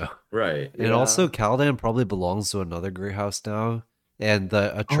 right. And also, Yeah. Caladan probably belongs to another Grey House now. And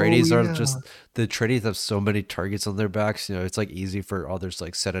the Oh Atreides are yeah. just the Atreides have so many targets on their backs. It's like easy for others to,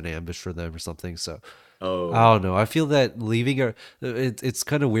 like set an ambush for them or something. So I Oh, don't know. I feel that it's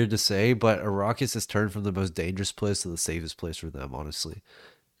kind of weird to say, but Arrakis has turned from the most dangerous place to the safest place for them. Honestly,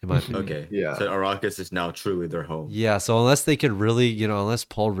 in my opinion. okay. Yeah. So Arrakis is now truly their home. Yeah, so unless they could really, unless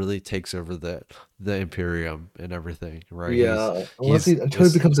Paul really takes over the Imperium and everything, right? Yeah. Unless He's he until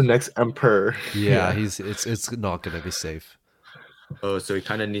he becomes the next emperor. yeah, Yeah. it's not gonna be safe. Oh, so he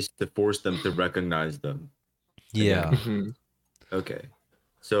kind of needs to force them to recognize them Yeah. again. Mhm. Okay.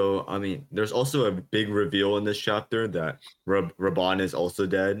 So, I mean, there's also a big reveal in this chapter that Raban is also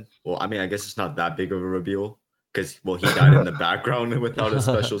dead. Well, I mean, I guess it's not that big of a reveal because, well, he died in the background without a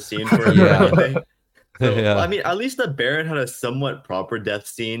special scene for him or Yeah. anything. So, I Yeah. mean, at least the Baron had a somewhat proper death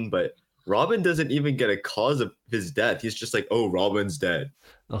scene, but Robin doesn't even get a cause of his death. He's just like, oh, Robin's dead.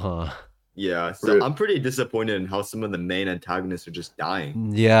 Uh-huh. Yeah. So I'm pretty disappointed in how some of the main antagonists are just dying.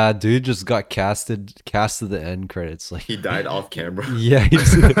 Yeah, dude just got casted to the end credits. Like He died off camera. yeah,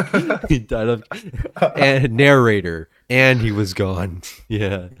 he died of and narrator and he was gone.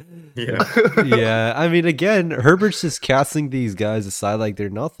 Yeah. Yeah. Yeah, I mean, again, Herbert's just casting these guys aside like they're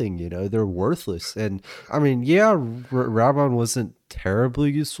nothing, they're worthless. And I mean, yeah, Rabban wasn't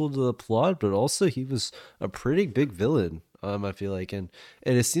terribly useful to the plot, but also he was a pretty big villain. I feel like, and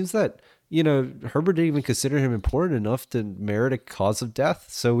it seems that Herbert didn't even consider him important enough to merit a cause of death.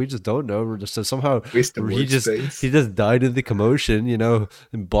 So we just don't know. So somehow Wasted he word just space. he just died in the commotion.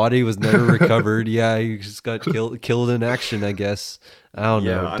 And body was never recovered. Yeah, he just got killed in action, I guess. I don't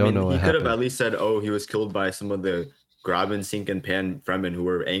know. I Don't mean, know he what could have happened. at least said, "Oh, he was killed by some of the Grab and Sink and Pan Fremen who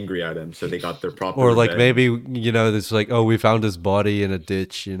were angry at him, so they got their proper Or like revenge." maybe it's like, oh, we found his body in a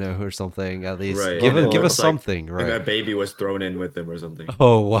ditch, or something. At least Right, give and it give us looks like something, and right? that baby was thrown in with him or something.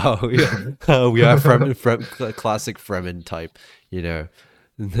 Oh wow, yeah, we have classic Fremen type,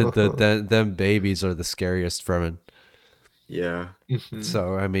 them babies are the scariest Fremen. Yeah, Mhm.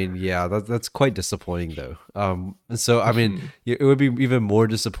 So I mean, yeah, that's quite disappointing though. So I mean, Mhm. it would be even more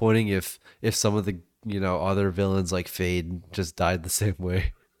disappointing if some of the other villains like Fade just died the same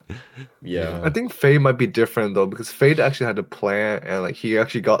way. yeah, I think Fade might be different though because Fade actually had a plan and like he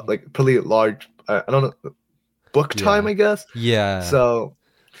actually got like pretty large. I don't know, book time, Yeah, I guess. yeah, So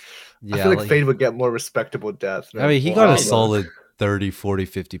I yeah. feel like Like Fade would get more respectable death. I Than, mean, he well, got I a don't know. solid 30, 40,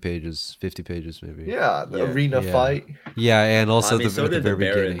 50 pages, 50 pages maybe. Yeah, the yeah. arena Yeah. fight. Yeah, and I also mean, so at the did the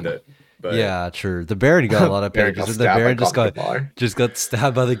very Baron, beginning. but Yeah, true. The Baron got a lot of Baron pages, got and the stabbed by Baron Gomdavar. just got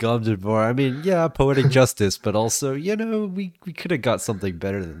stabbed by the Gomdavar. I mean, yeah, poetic justice, but also, we could have got something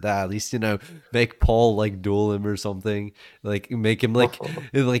better than that. At least, make Paul like duel him or something. Like make him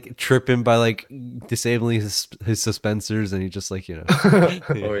like trip him by like disabling his suspensors, and he just like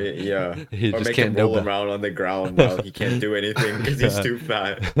oh yeah, he or just make him can't know roll better. around on the ground while he can't do anything because he's too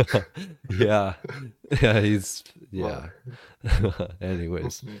fat. Yeah, yeah.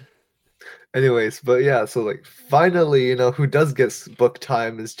 Anyways. Anyways, but yeah, so like finally, who does get book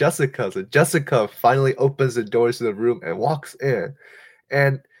time is Jessica. So Jessica finally opens the doors to the room and walks in.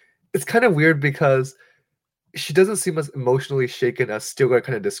 And it's kind of weird because she doesn't seem as emotionally shaken as Stilgar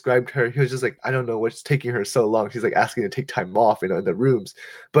kind of described her. He was just like, I don't know what's taking her so long. She's like asking to take time off, in the rooms.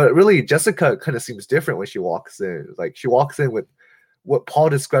 But really, Jessica kind of seems different when she walks in. Like she walks in with what Paul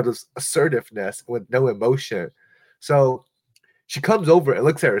described as assertiveness with no emotion. So she comes over and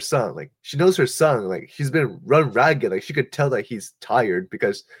looks at her son. Like she knows her son. Like he's been run ragged. Like she could tell that he's tired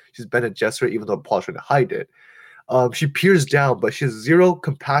because she's been a Gesserit, even though Paul's trying to hide it. She peers down, but she has zero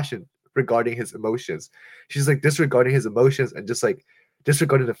compassion regarding his emotions. She's like disregarding his emotions and just like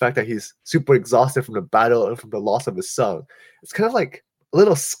disregarding the fact that he's super exhausted from the battle and from the loss of his son. It's kind of like a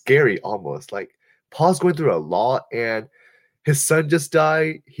little scary almost. Like Paul's going through a lot and his son just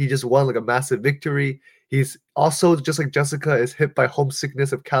died. He just won like a massive victory. He's also just like Jessica is hit by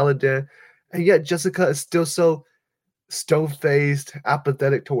homesickness of Caladan, and yet Jessica is still so stone-faced,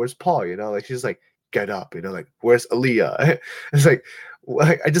 apathetic towards Paul. Like she's like get up, like where's Alia? It's like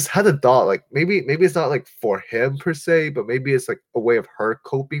I just had a thought, like maybe it's not like for him per se, but maybe it's like a way of her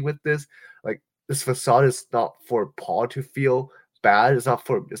coping with this. Like this facade is not for Paul to feel bad. It's not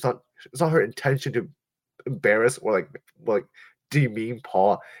her intention to embarrass or like demean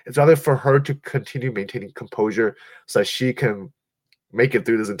Paul. It's rather for her to continue maintaining composure so that she can make it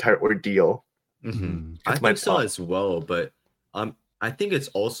through this entire ordeal. Mm-hmm. I think so as well, but I think it's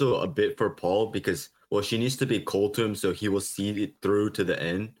also a bit for Paul because she needs to be cold to him so he will see it through to the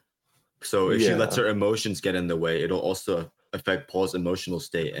end. So if she lets her emotions get in the way, it'll also affect Paul's emotional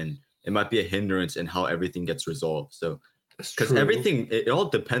state, and it might be a hindrance in how everything gets resolved. So because everything, it all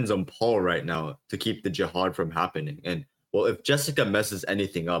depends on Paul right now to keep the jihad from happening. And if Jessica messes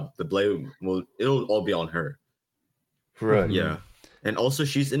anything up, the blame it'll all be on her. Right. Yeah. And also,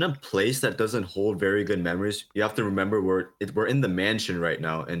 she's in a place that doesn't hold very good memories. You have to remember we're in the mansion right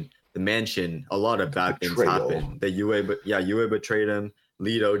now, and the mansion, a lot of bad things happen. The Yue betrayed him.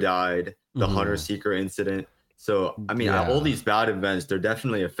 Leto died. The Hunter Seeker incident. So I mean, all these bad events, they're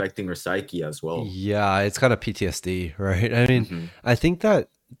definitely affecting her psyche as well. Yeah, it's kind of PTSD, right? I mean, I think that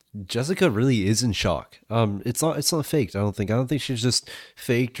Jessica really is in shock. It's not faked. I don't think she's just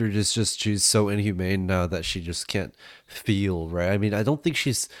faked or just she's so inhumane now that she just can't feel, right? I mean, I don't think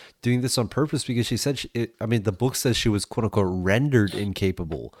she's doing this on purpose because she said the book says she was quote unquote rendered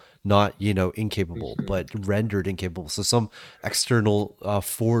incapable, not incapable, but rendered incapable. So some external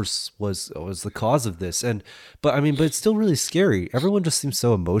force was the cause of this, but it's still really scary. Everyone just seems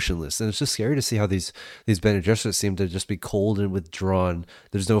so emotionless, and it's just scary to see how these Bene Gesserit seem to just be cold and withdrawn.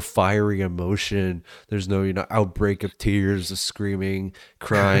 There's no fiery emotion. There's no outbreak of tears, of screaming,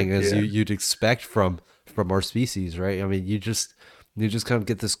 crying as you'd expect from our species, right? I mean, you just kind of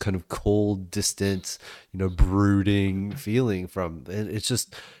get this kind of cold, distant, brooding feeling from, and it's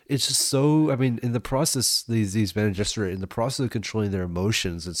just so. I mean, in the process, these Bene Gesserit, in the process of controlling their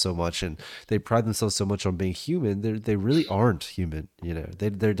emotions and so much, and they pride themselves so much on being human. They really aren't human.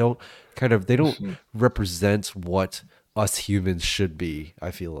 They don't represent what us humans should be.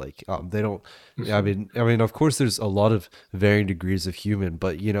 I feel like they don't. I mean, of course, there's a lot of varying degrees of human,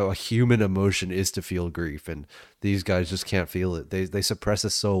 but a human emotion is to feel grief, and these guys just can't feel it. They suppress it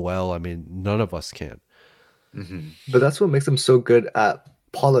so well. I mean, none of us can. But that's what makes them so good at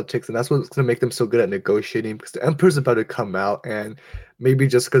politics, and that's what's going to make them so good at negotiating, because the Emperor's about to come out, and maybe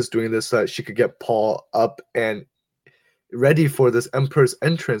Jessica's doing this so that she could get Paul up and ready for this Emperor's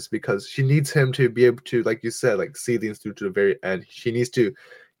entrance, because she needs him to be able to, like you said, like see things through to the very end. She needs to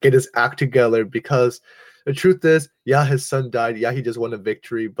get his act together, because the truth is, his son died, he just won a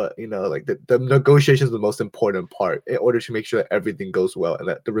victory, but like the negotiation is the most important part in order to make sure that everything goes well and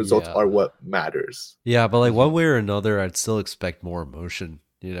that the results are what matters. Yeah, but like one way or another, I'd still expect more emotion,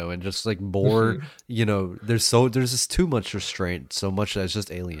 and just like more, there's just too much restraint, so much that's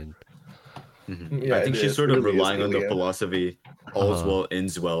just alien. I think she's sort of relying on the philosophy, all's well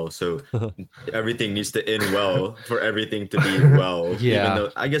ends well. So everything needs to end well for everything to be well. Yeah. Even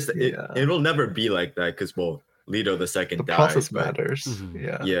though I guess it will never be like that because Leto the second died. The process matters.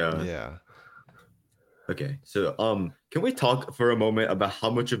 Yeah. Okay, so can we talk for a moment about how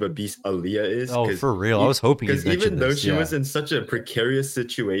much of a beast Alia is? Oh, for real, I was hoping because even though she was in such a precarious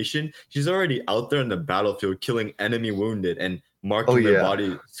situation, she's already out there in the battlefield killing enemy wounded and marking their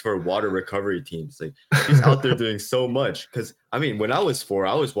bodies for water recovery teams. Like she's out there doing so much. Because I mean, when I was 4,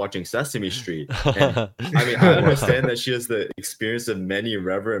 I was watching Sesame Street. And, I mean, I understand that she has the experience of many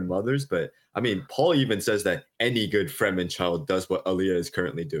reverend mothers, but I mean, Paul even says that any good Fremen child does what Alia is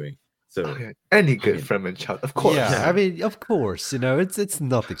currently doing. So any good Fremen child, of course. Yeah, I mean, of course, it's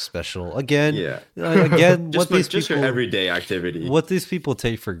nothing special. Again, again, just your everyday activity. What these people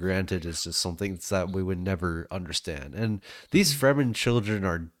take for granted is just something that we would never understand. And these Fremen children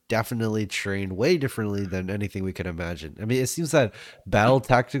are definitely trained way differently than anything we could imagine. I mean, it seems that battle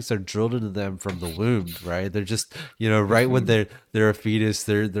tactics are drilled into them from the womb, right? They're just, right when they're a fetus,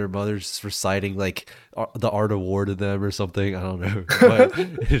 their mother's just reciting like the art of war to them or something. I don't know, but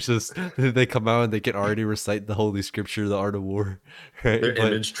it's just they come out and they can already recite the Holy Scripture, the art of war. Right? Their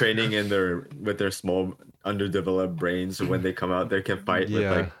image training with their small underdeveloped brains, so when they come out, they can fight with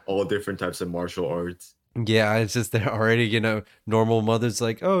like all different types of martial arts. Yeah, it's just they're already, normal mother's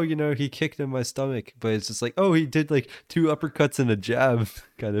like, oh, he kicked in my stomach, but it's just like, oh, he did like 2 uppercuts and a jab,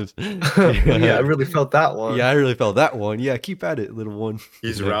 kind of. I really felt that one. Yeah, I really felt that one. Yeah, keep at it, little one.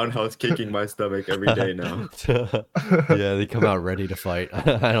 He's roundhouse kicking my stomach every day now. Yeah, they come out ready to fight.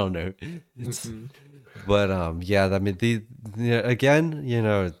 I don't know. But I mean,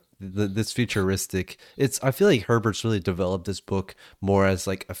 again, this futuristic. I feel like Herbert's really developed this book more as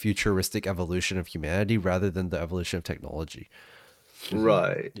like a futuristic evolution of humanity rather than the evolution of technology.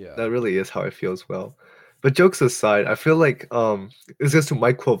 Right. Yeah. That really is how I feel as well. But jokes aside, I feel like this gets to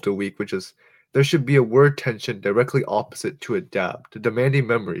my quote of the week, which is there should be a word tension directly opposite to adapt, to demanding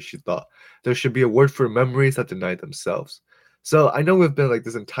memory, she thought. There should be a word for memories that deny themselves. So I know we've been like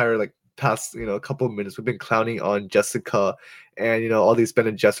this entire like past, a couple of minutes, we've been clowning on Jessica and all these Ben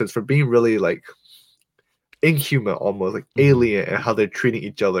and Jessers for being really like inhuman almost, like alien and how they're treating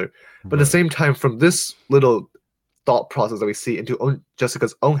each other. But at the Right. same time, from this little thought process that we see into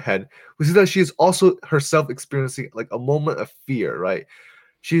Jessica's own head, we see that she is also herself experiencing like a moment of fear, right?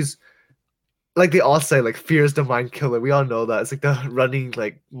 She's like they all say, like fear is the mind killer. We all know that it's like the running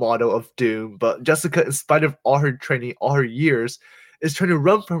like motto of Dune. But Jessica, in spite of all her training, all her years, is trying to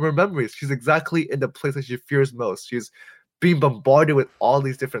run from her memories. She's exactly in the place that she fears most. She's being bombarded with all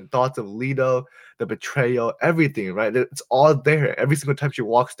these different thoughts of Leto, the betrayal, everything, right? It's all there. Every single time she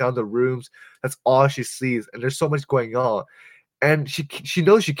walks down the rooms, that's all she sees. And there's so much going on. And she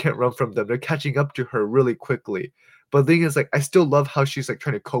knows she can't run from them. They're catching up to her really quickly. But the thing is, like, I still love how she's like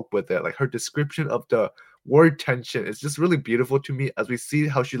trying to cope with it. Like her description of the word tension is just really beautiful to me as we see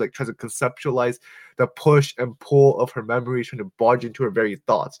how she like tries to conceptualize the push and pull of her memories, trying to barge into her very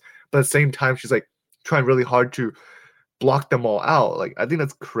thoughts. But at the same time, she's like trying really hard to block them all out. Like I think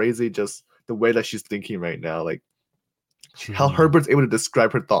that's crazy, just the way that she's thinking right now. Like how Herbert's able to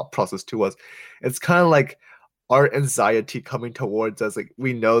describe her thought process to us. It's kind of like our anxiety coming towards us. Like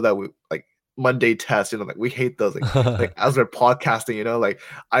we know that we like Monday tests, like we hate those. Like as we're podcasting, like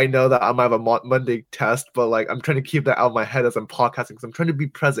I know that I might have a Monday test, but like I'm trying to keep that out of my head as I'm podcasting because I'm trying to be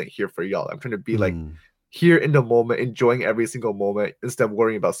present here for y'all. I'm trying to be like here in the moment, enjoying every single moment instead of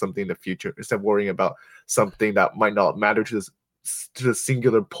worrying about something in the future, instead of worrying about something that might not matter to the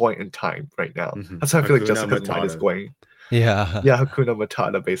singular point in time right now. That's how I feel like Jessica's mind is going. Yeah, Hakuna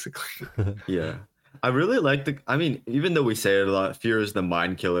Matata, basically. Yeah. I really like even though we say it a lot, fear is the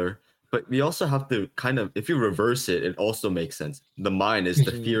mind killer, but we also have to kind of, if you reverse it, it also makes sense. The mind is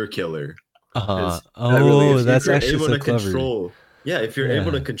the fear killer. Oh, that's actually so clever. If you're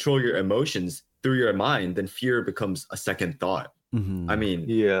able to control your emotions through your mind, then fear becomes a second thought. I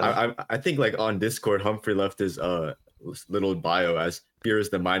mean, I think like on Discord, Humphrey left his little bio as fear is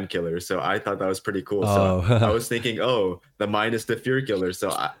the mind killer. So I thought that was pretty cool. So I was thinking, the mind is the fear killer. So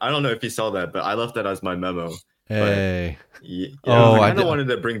I don't know if you saw that, but I left that as my memo. Hey. I kind of wanted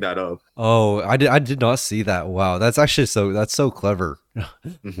to bring that up. Oh, I did not see that. Wow, that's actually that's so clever.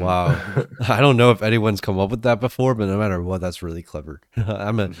 Wow, I don't know if anyone's come up with that before, but no matter what, that's really clever.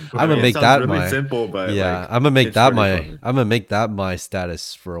 I'm gonna make that really my simple, but yeah. I'm gonna make that my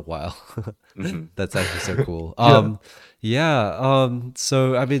status for a while. That's actually so cool.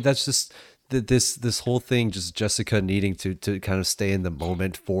 So I mean, that's just this whole thing, just Jessica needing to kind of stay in the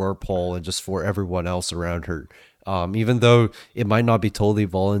moment for Paul and just for everyone else around her. Even though it might not be totally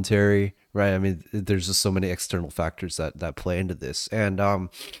voluntary, right? I mean, there's just so many external factors that play into this. And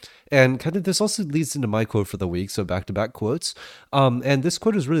kind of this also leads into my quote for the week. So back-to-back quotes. And this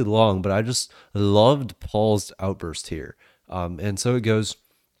quote is really long, but I just loved Paul's outburst here. And so it goes,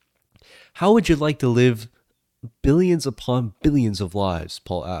 "How would you like to live billions upon billions of lives?"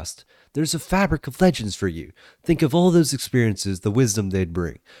 Paul asked. "There's a fabric of legends for you. Think of all those experiences, the wisdom they'd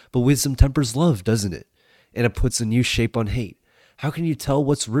bring. But wisdom tempers love, doesn't it? And it puts a new shape on hate. How can you tell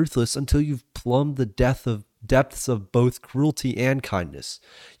what's ruthless until you've plumbed the depths of both cruelty and kindness?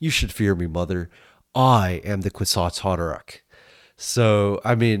 You should fear me, mother. I am the Kwisatz Haderach." So,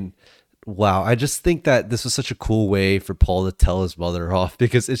 I mean, wow, I just think that this was such a cool way for Paul to tell his mother off,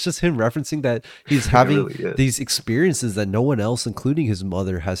 because it's just him referencing that he's having these experiences that no one else, including his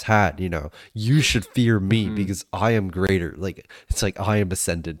mother, has had. You should fear me because I am greater. Like, it's like I am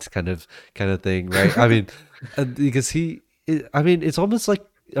ascendant kind of thing, right? I mean, because it's almost like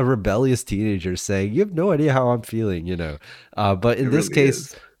a rebellious teenager saying, "You have no idea how I'm feeling," But in this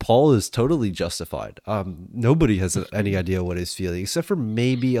case, Paul is totally justified. Nobody has any idea what he's feeling, except for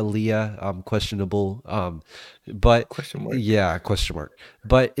maybe Alia, questionable. But question mark.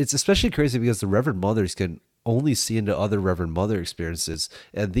 But it's especially crazy because the Reverend Mothers can only see into other Reverend Mother experiences,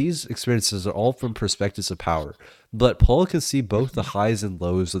 and these experiences are all from perspectives of power. But Paul can see both the highs and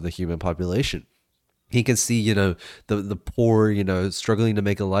lows of the human population. He can see, the poor, struggling to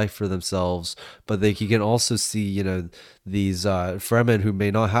make a life for themselves, but he can also see, these Fremen who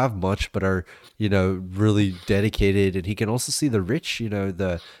may not have much, but are, really dedicated. And he can also see the rich,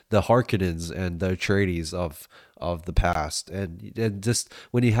 the Harkonnens and the Atreides of the past. And just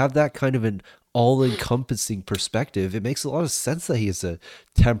when you have that kind of an all-encompassing perspective, it makes a lot of sense that he has a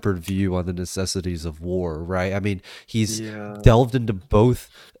tempered view on the necessities of war, right? I mean, he's Yeah. delved into both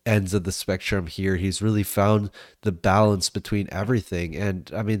ends of the spectrum here. He's really found the balance between everything,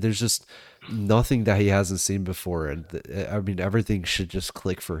 and I mean, there's just nothing that he hasn't seen before, and I mean, everything should just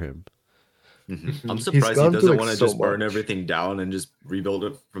click for him. I'm He's surprised he gone through doesn't like want to so just burn much. everything down and just rebuild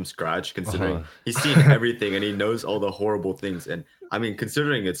it from scratch, considering Uh-huh. he's seen everything and he knows all the horrible things. And I mean,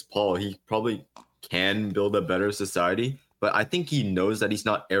 considering it's Paul, he probably can build a better society, but I think he knows that he's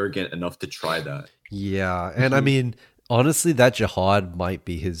not arrogant enough to try that. Yeah, and I mean, honestly, that jihad might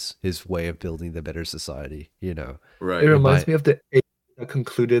be his way of building the better society. You know, It Right. reminds might. me of the age that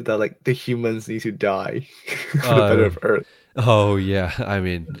concluded that like the humans need to die for the better of Earth. Oh yeah, I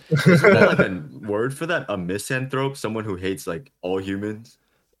mean, Isn't there that- like a word for that? A misanthrope? Someone who hates like all humans?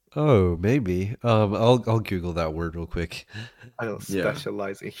 oh maybe. I'll Google that word real quick. I don't Yeah.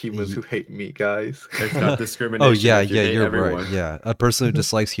 specialize in humans Ye- who hate me, guys. It's not discrimination. Oh yeah, if you yeah, hate you're everyone. right. Yeah, a person who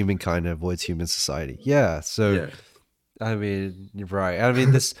dislikes humankind and avoids human society. Yeah, so. Yeah. I mean, you're right. I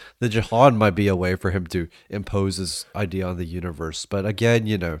mean, the jihad might be a way for him to impose his idea on the universe, but again,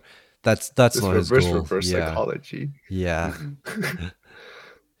 you know, that's This not his goal. reverse Yeah, psychology. yeah.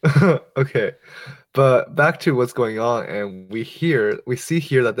 Okay, but back to what's going on, and we see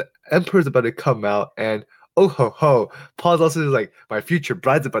here that the emperor's about to come out, and oh ho ho, Paul's also like, my future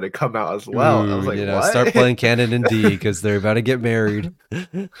bride's about to come out as well. I was Ooh, like, you know, what? start playing canon in D because they're about to get married.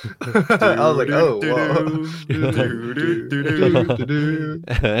 I was like, oh, whoa.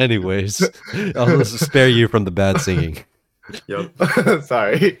 Anyways, I'll just spare you from the bad singing. Yep.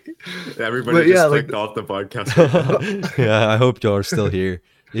 Sorry. Everybody But just yeah, like clicked off the podcast. Right now. Yeah, I hope y'all are still here.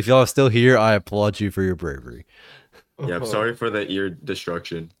 If y'all are still here, I applaud you for your bravery. Yep. Sorry for the ear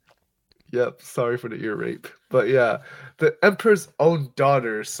destruction. Yep, sorry for the ear rape. But yeah, the emperor's own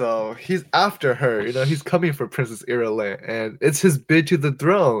daughter, so he's after her, he's coming for Princess Irulan, and it's his bid to the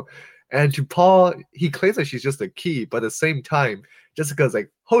throne. And to Paul, he claims that she's just a key, but at the same time, Jessica's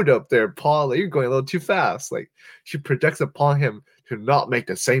like, hold up there, Paul, like, you're going a little too fast. Like, she projects upon him to not make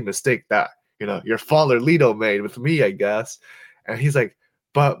the same mistake that, your father Leto made with me, I guess. And he's like,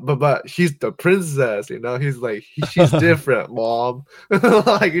 but she's the princess, he's like, she's different, mom.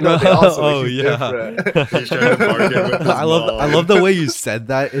 Like, they also Oh, like, she's yeah. different. He's trying to bargain with his I love mom. the way you said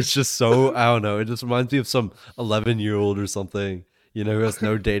that. It's just so, I don't know. It just reminds me of some 11-year-old or something, who has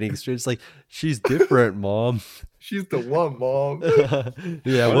no dating history. It's like, she's different, mom. She's the one, mom.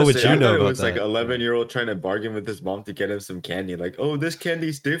 Yeah, what would Honestly, you I know thought it about was like that? 11-year-old trying to bargain with his mom to get him some candy. Like, oh, this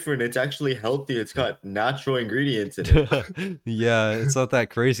candy's different. It's actually healthy. It's got natural ingredients in it. Yeah, it's not that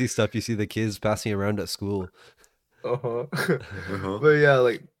crazy stuff you see the kids passing around at school. Uh-huh. Uh-huh. But yeah,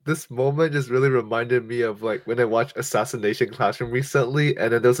 like this moment just really reminded me of like when I watched Assassination Classroom recently,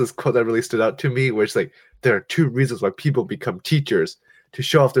 and then there was this quote that really stood out to me, where it's like, there are two reasons why people become teachers: to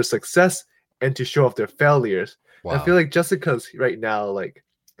show off their success and to show off their failures. Wow. And I feel like Jessica's right now, like,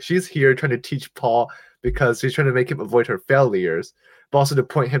 she's here trying to teach Paul because she's trying to make him avoid her failures, but also to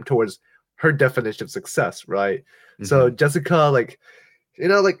point him towards her definition of success, right? So Jessica, like,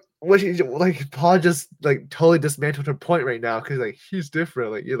 like what Paul just like totally dismantled her point right now, because like she's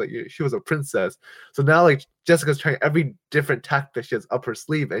different, she was a princess. So now like Jessica's trying every different tact that she has up her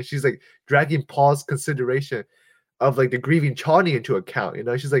sleeve, and she's like dragging Paul's consideration of like the grieving Chani into account.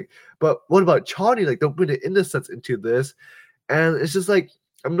 She's like, but what about Chani? Like, don't bring the innocence into this. And it's just like,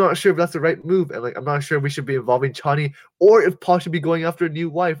 I'm not sure if that's the right move, and like I'm not sure we should be involving Chani, or if Paul should be going after a new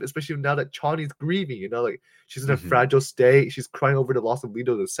wife, especially now that Chani's grieving. Like, she's in a fragile state. She's crying over the loss of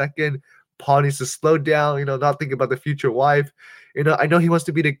Leto II. Paul needs to slow down. Not thinking about the future wife. I know he wants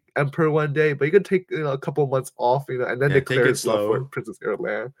to be the emperor one day, but he could take a couple months off. And then declare his love for Princess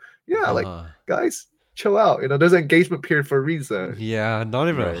Irulan. Yeah, like, guys, chill out. There's an engagement period for a reason. Yeah, not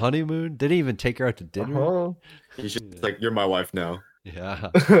even a honeymoon. Didn't even take her out to dinner. He's just like, you're my wife now. Yeah,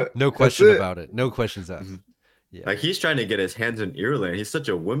 no question about it. No questions asked. Yeah, like, he's trying to get his hands on Irulan. He's such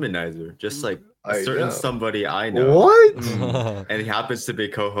a womanizer, just like a certain somebody I know. What? And he happens to be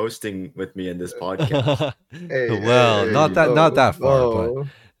co-hosting with me in this podcast. Well, not that far,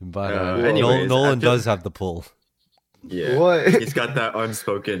 but anyways, Nolan does have the pull. Yeah, what? He's got that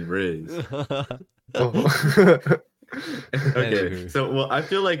unspoken riz. Okay, so well, I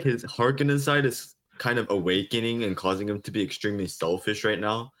feel like his heart inside is kind of awakening and causing him to be extremely selfish right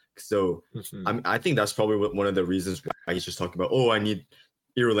now. So I think that's probably one of the reasons why he's just talking about, oh, I need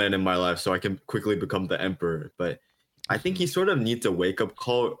Irulan in my life so I can quickly become the emperor. But I think he sort of needs a wake-up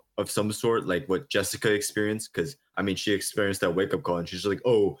call of some sort, like what Jessica experienced, because I mean, she experienced that wake-up call and she's like,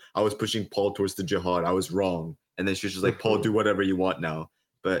 oh, I was pushing Paul towards the jihad, I was wrong. And then she's just like, Paul, do whatever you want now.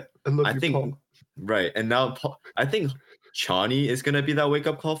 But I love I you, think Paul. right, and now I think Chani is gonna be that wake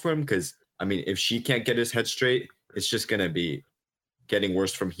up call for him because I mean, if she can't get his head straight, it's just gonna be getting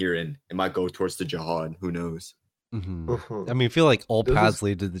worse from here, and it might go towards the jihad. Who knows? Hmm. Uh-huh. I mean, I feel like all This paths is-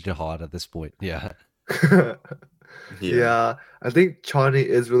 lead to the jihad at this point. Yeah. Yeah, I think Chani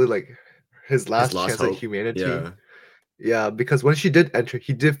is really like his His last last chance at hope. humanity. Yeah. Yeah, because when she did enter,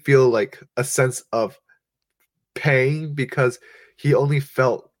 he did feel like a sense of pain because he only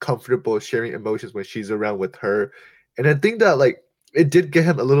felt comfortable sharing emotions when she's around with her. And I think that like it did get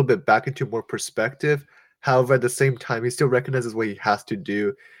him a little bit back into more perspective. However, at the same time, he still recognizes what he has to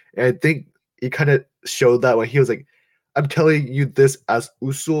do. And I think he kind of showed that when he was like, I'm telling you this as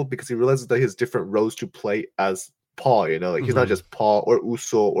Usul because he realizes that he has different roles to play as Paul, like he's not Mhm. just Paul or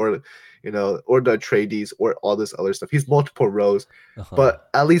Usul or or the Atreides or all this other stuff. He's multiple roles, Uh-huh. but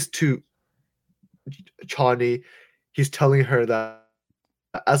at least to Chani, he's telling her that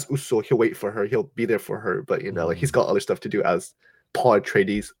as Uso, he'll wait for her, he'll be there for her, but like he's got other stuff to do as Paul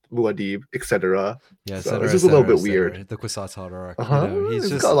Atreides, Muad'Dib, etc. Yeah, et So cetera, it's et just a little cetera, et bit weird. cetera. The Kwisatz Haderach. He's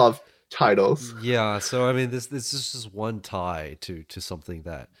He's got a just lot of titles. yeah. So I mean, this is just one tie to something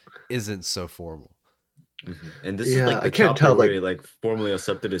that isn't so formal. And this is Yeah, like I the can't chapter tell, where like- he like formally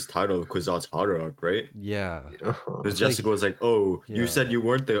accepted his title of Kwisatz Haderach, right? Yeah. Uh-huh. Because It's like- Jessica was like, "Oh, you Yeah. said you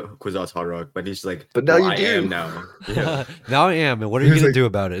weren't the Kwisatz Haderach," but he's like, But now "Well, you I do." am now." Yeah. Now I am, and what are you He's gonna like- do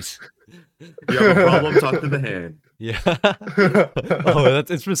about it? You have a problem? Talk to the hand. Yeah. Oh,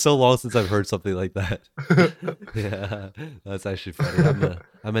 it's been so long since I've heard something like that. Yeah, that's actually funny.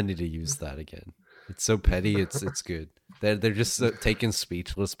 I'm gonna need to use that again. It's so petty. It's good. They're just taken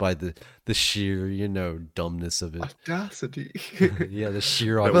speechless by the sheer dumbness of it. Audacity. Yeah, the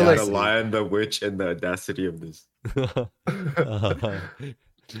sheer The, But, like- the audacity. lion, the witch, and the audacity of this.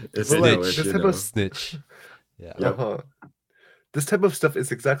 It's But, like, English, this you type know. of Snitch. Yeah. Yep. Uh-huh. This type of stuff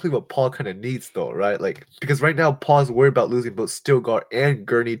is exactly what Paul kind of needs, though, right? Like, because right now Paul's worried about losing both Stilgar and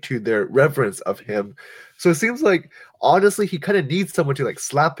Gurney to their reverence of him. So it seems like, honestly, he kind of needs someone to like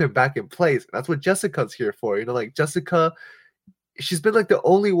slap him back in place. And that's what Jessica's here for. Like Jessica, she's been like the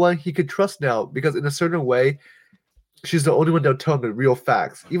only one he could trust now because in a certain way, she's the only one that'll tell him the real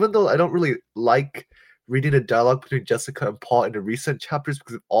facts. Even though I don't really like reading the dialogue between Jessica and Paul in the recent chapters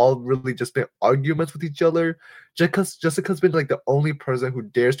because it's all really just been arguments with each other. Jessica's been like the only person who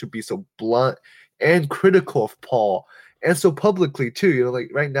dares to be so blunt and critical of Paul, and so publicly too. Like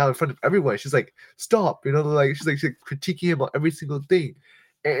right now in front of everyone, she's like, "Stop!" Like she's critiquing him on every single thing.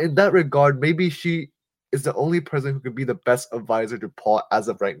 And in that regard, maybe she is the only person who could be the best advisor to Paul as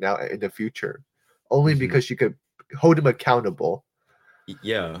of right now and in the future, only Mhm. because she could hold him accountable.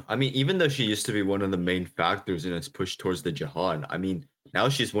 Yeah, I mean, even though she used to be one of the main factors in its push towards the jihad, I mean, now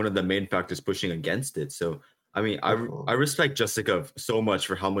she's one of the main factors pushing against it. So, I mean, Uh-huh. I respect Jessica so much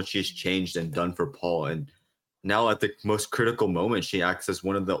for how much she's changed and done for Paul. And now at the most critical moment, she acts as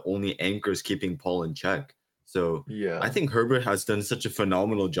one of the only anchors keeping Paul in check. So Yeah, I think Herbert has done such a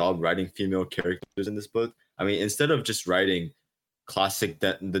phenomenal job writing female characters in this book. I mean, instead of just writing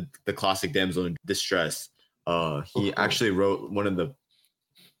the classic damsel in distress, he Uh-huh. actually wrote one of the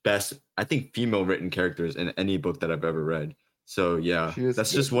best, I think, female written characters in any book that I've ever read. So yeah, She is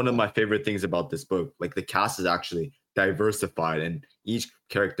that's good, just one of yeah. my favorite things about this book. Like the cast is actually diversified and each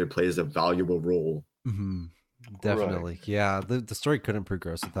character plays a valuable role. Hmm. Definitely. Yeah, the story couldn't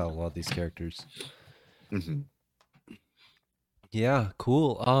progress without a lot of these characters. Mhm. Yeah,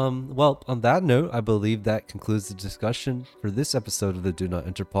 cool. Well, on that note, I believe that concludes the discussion for this episode of the Do Not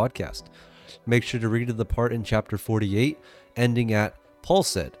Enter podcast. Make sure to read the part in chapter 48, ending at Paul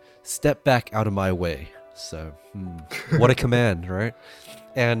said, "Step back out of my way." So, what a command, right?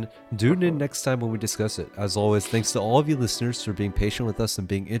 And tune in next time when we discuss it. As always, thanks to all of you listeners for being patient with us and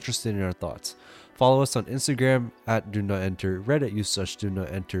being interested in our thoughts. Follow us on Instagram at Do Not Enter, Reddit use such Do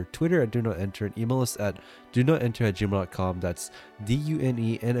Not Enter, Twitter at Do Not Enter, and email us at do not enter at gmail.com. That's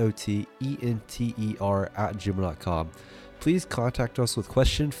DUNENOTENTER@gmail.com. Please contact us with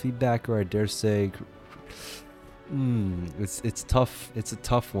question, feedback, or I dare say, it's tough. It's a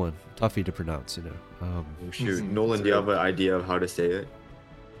tough one, toughy to pronounce. Oh, shoot, Mhm. Nolan, do you have an idea of how to say it?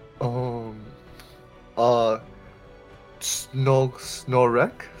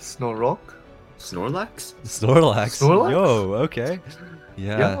 Snorek? Snorlax? Snorlax. Snorlax? Yo, okay.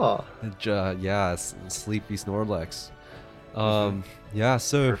 Yeah. Yeah. Yeah, sleepy Snorlax. Yeah,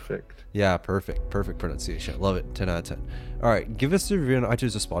 so Perfect. yeah, perfect pronunciation. Love it. 10 out of 10. All right, give us a review on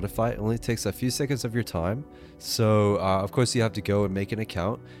iTunes or Spotify. It only takes a few seconds of your time. So of course you have to go and make an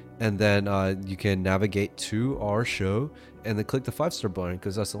account, and then you can navigate to our show and then click the 5-star button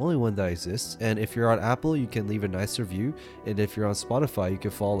because that's the only one that exists. And if you're on Apple, you can leave a nice review, and if you're on Spotify, you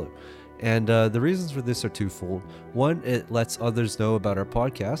can follow. And the reasons for this are twofold. One, it lets others know about our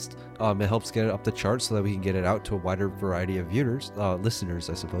podcast. It helps get it up the charts so that we can get it out to a wider variety of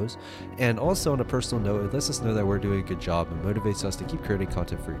listeners, I suppose. And also, on a personal note, it lets us know that we're doing a good job and motivates us to keep creating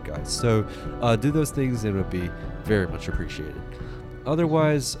content for you guys. So do those things, and it would be very much appreciated.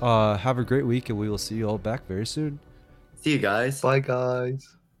 Otherwise, have a great week, and we will see you all back very soon. See you guys. Bye,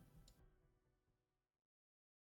 guys.